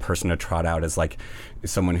a weird person to trot out as like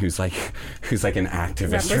someone who's like an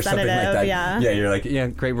activist or something like that. Yeah, you're like, yeah,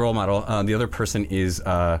 great role model. The other person is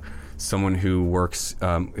someone who works,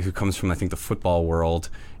 who comes from, I think, the football world.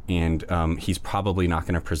 And he's probably not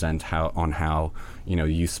going to present how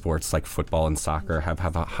youth sports like football and soccer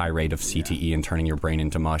have a high rate of CTE and turning your brain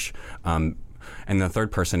into mush. And the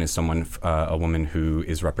third person is a woman who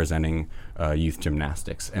is representing youth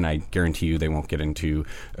gymnastics. And I guarantee you they won't get into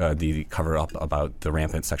the cover-up about the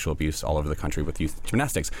rampant sexual abuse all over the country with youth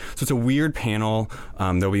gymnastics. So it's a weird panel.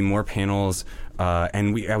 There'll be more panels.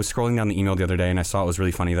 And I was scrolling down the email the other day, and I saw it was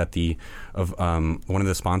really funny that one of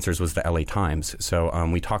the sponsors was the LA Times. So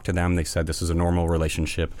we talked to them. They said this is a normal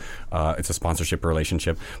relationship. It's a sponsorship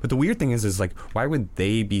relationship. But the weird thing is like, why would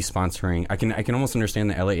they be sponsoring? I can almost understand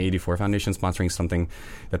the LA 84 Foundation sponsoring something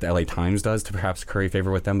that the LA Times does to perhaps curry favor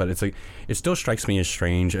with them. But it's like, it still strikes me as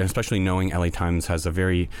strange, and especially knowing LA Times has a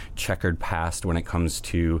very checkered past when it comes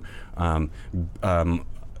to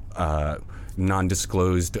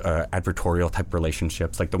non-disclosed advertorial type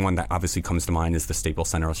relationships. Like the one that obviously comes to mind is the Staples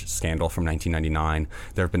Center scandal from 1999.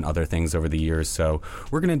 There have been other things over the years. So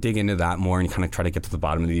we're going to dig into that more and kind of try to get to the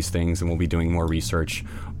bottom of these things. And we'll be doing more research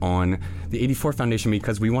on the 84 Foundation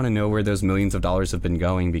because we want to know where those millions of dollars have been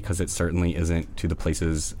going, because it certainly isn't to the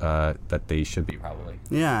places that they should be, probably.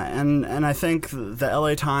 Yeah, and I think the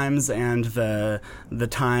LA Times and the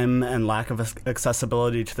time and lack of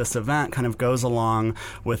accessibility to this event kind of goes along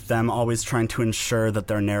with them always trying to ensure that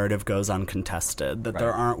their narrative goes uncontested, that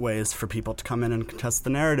there aren't ways for people to come in and contest the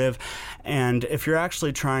narrative. And if you're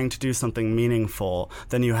actually trying to do something meaningful,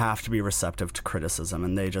 then you have to be receptive to criticism,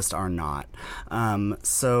 and they just are not.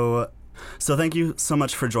 So thank you so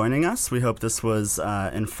much for joining us. We hope this was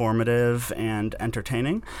informative and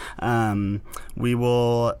entertaining.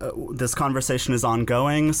 This conversation is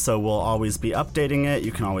ongoing, so we'll always be updating it.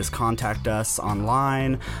 You can always contact us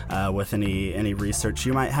online with any research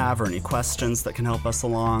you might have or any questions that can help us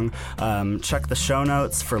along. Check the show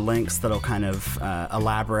notes for links that'll kind of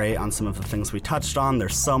elaborate on some of the things we touched on.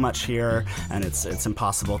 There's so much here, and it's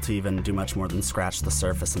impossible to even do much more than scratch the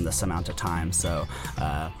surface in this amount of time. So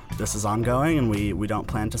this is ongoing, and we don't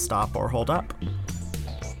plan to stop or hold up.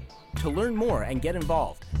 To learn more and get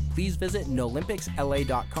involved, please visit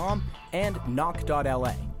nolympicsla.com and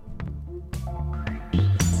knock.la.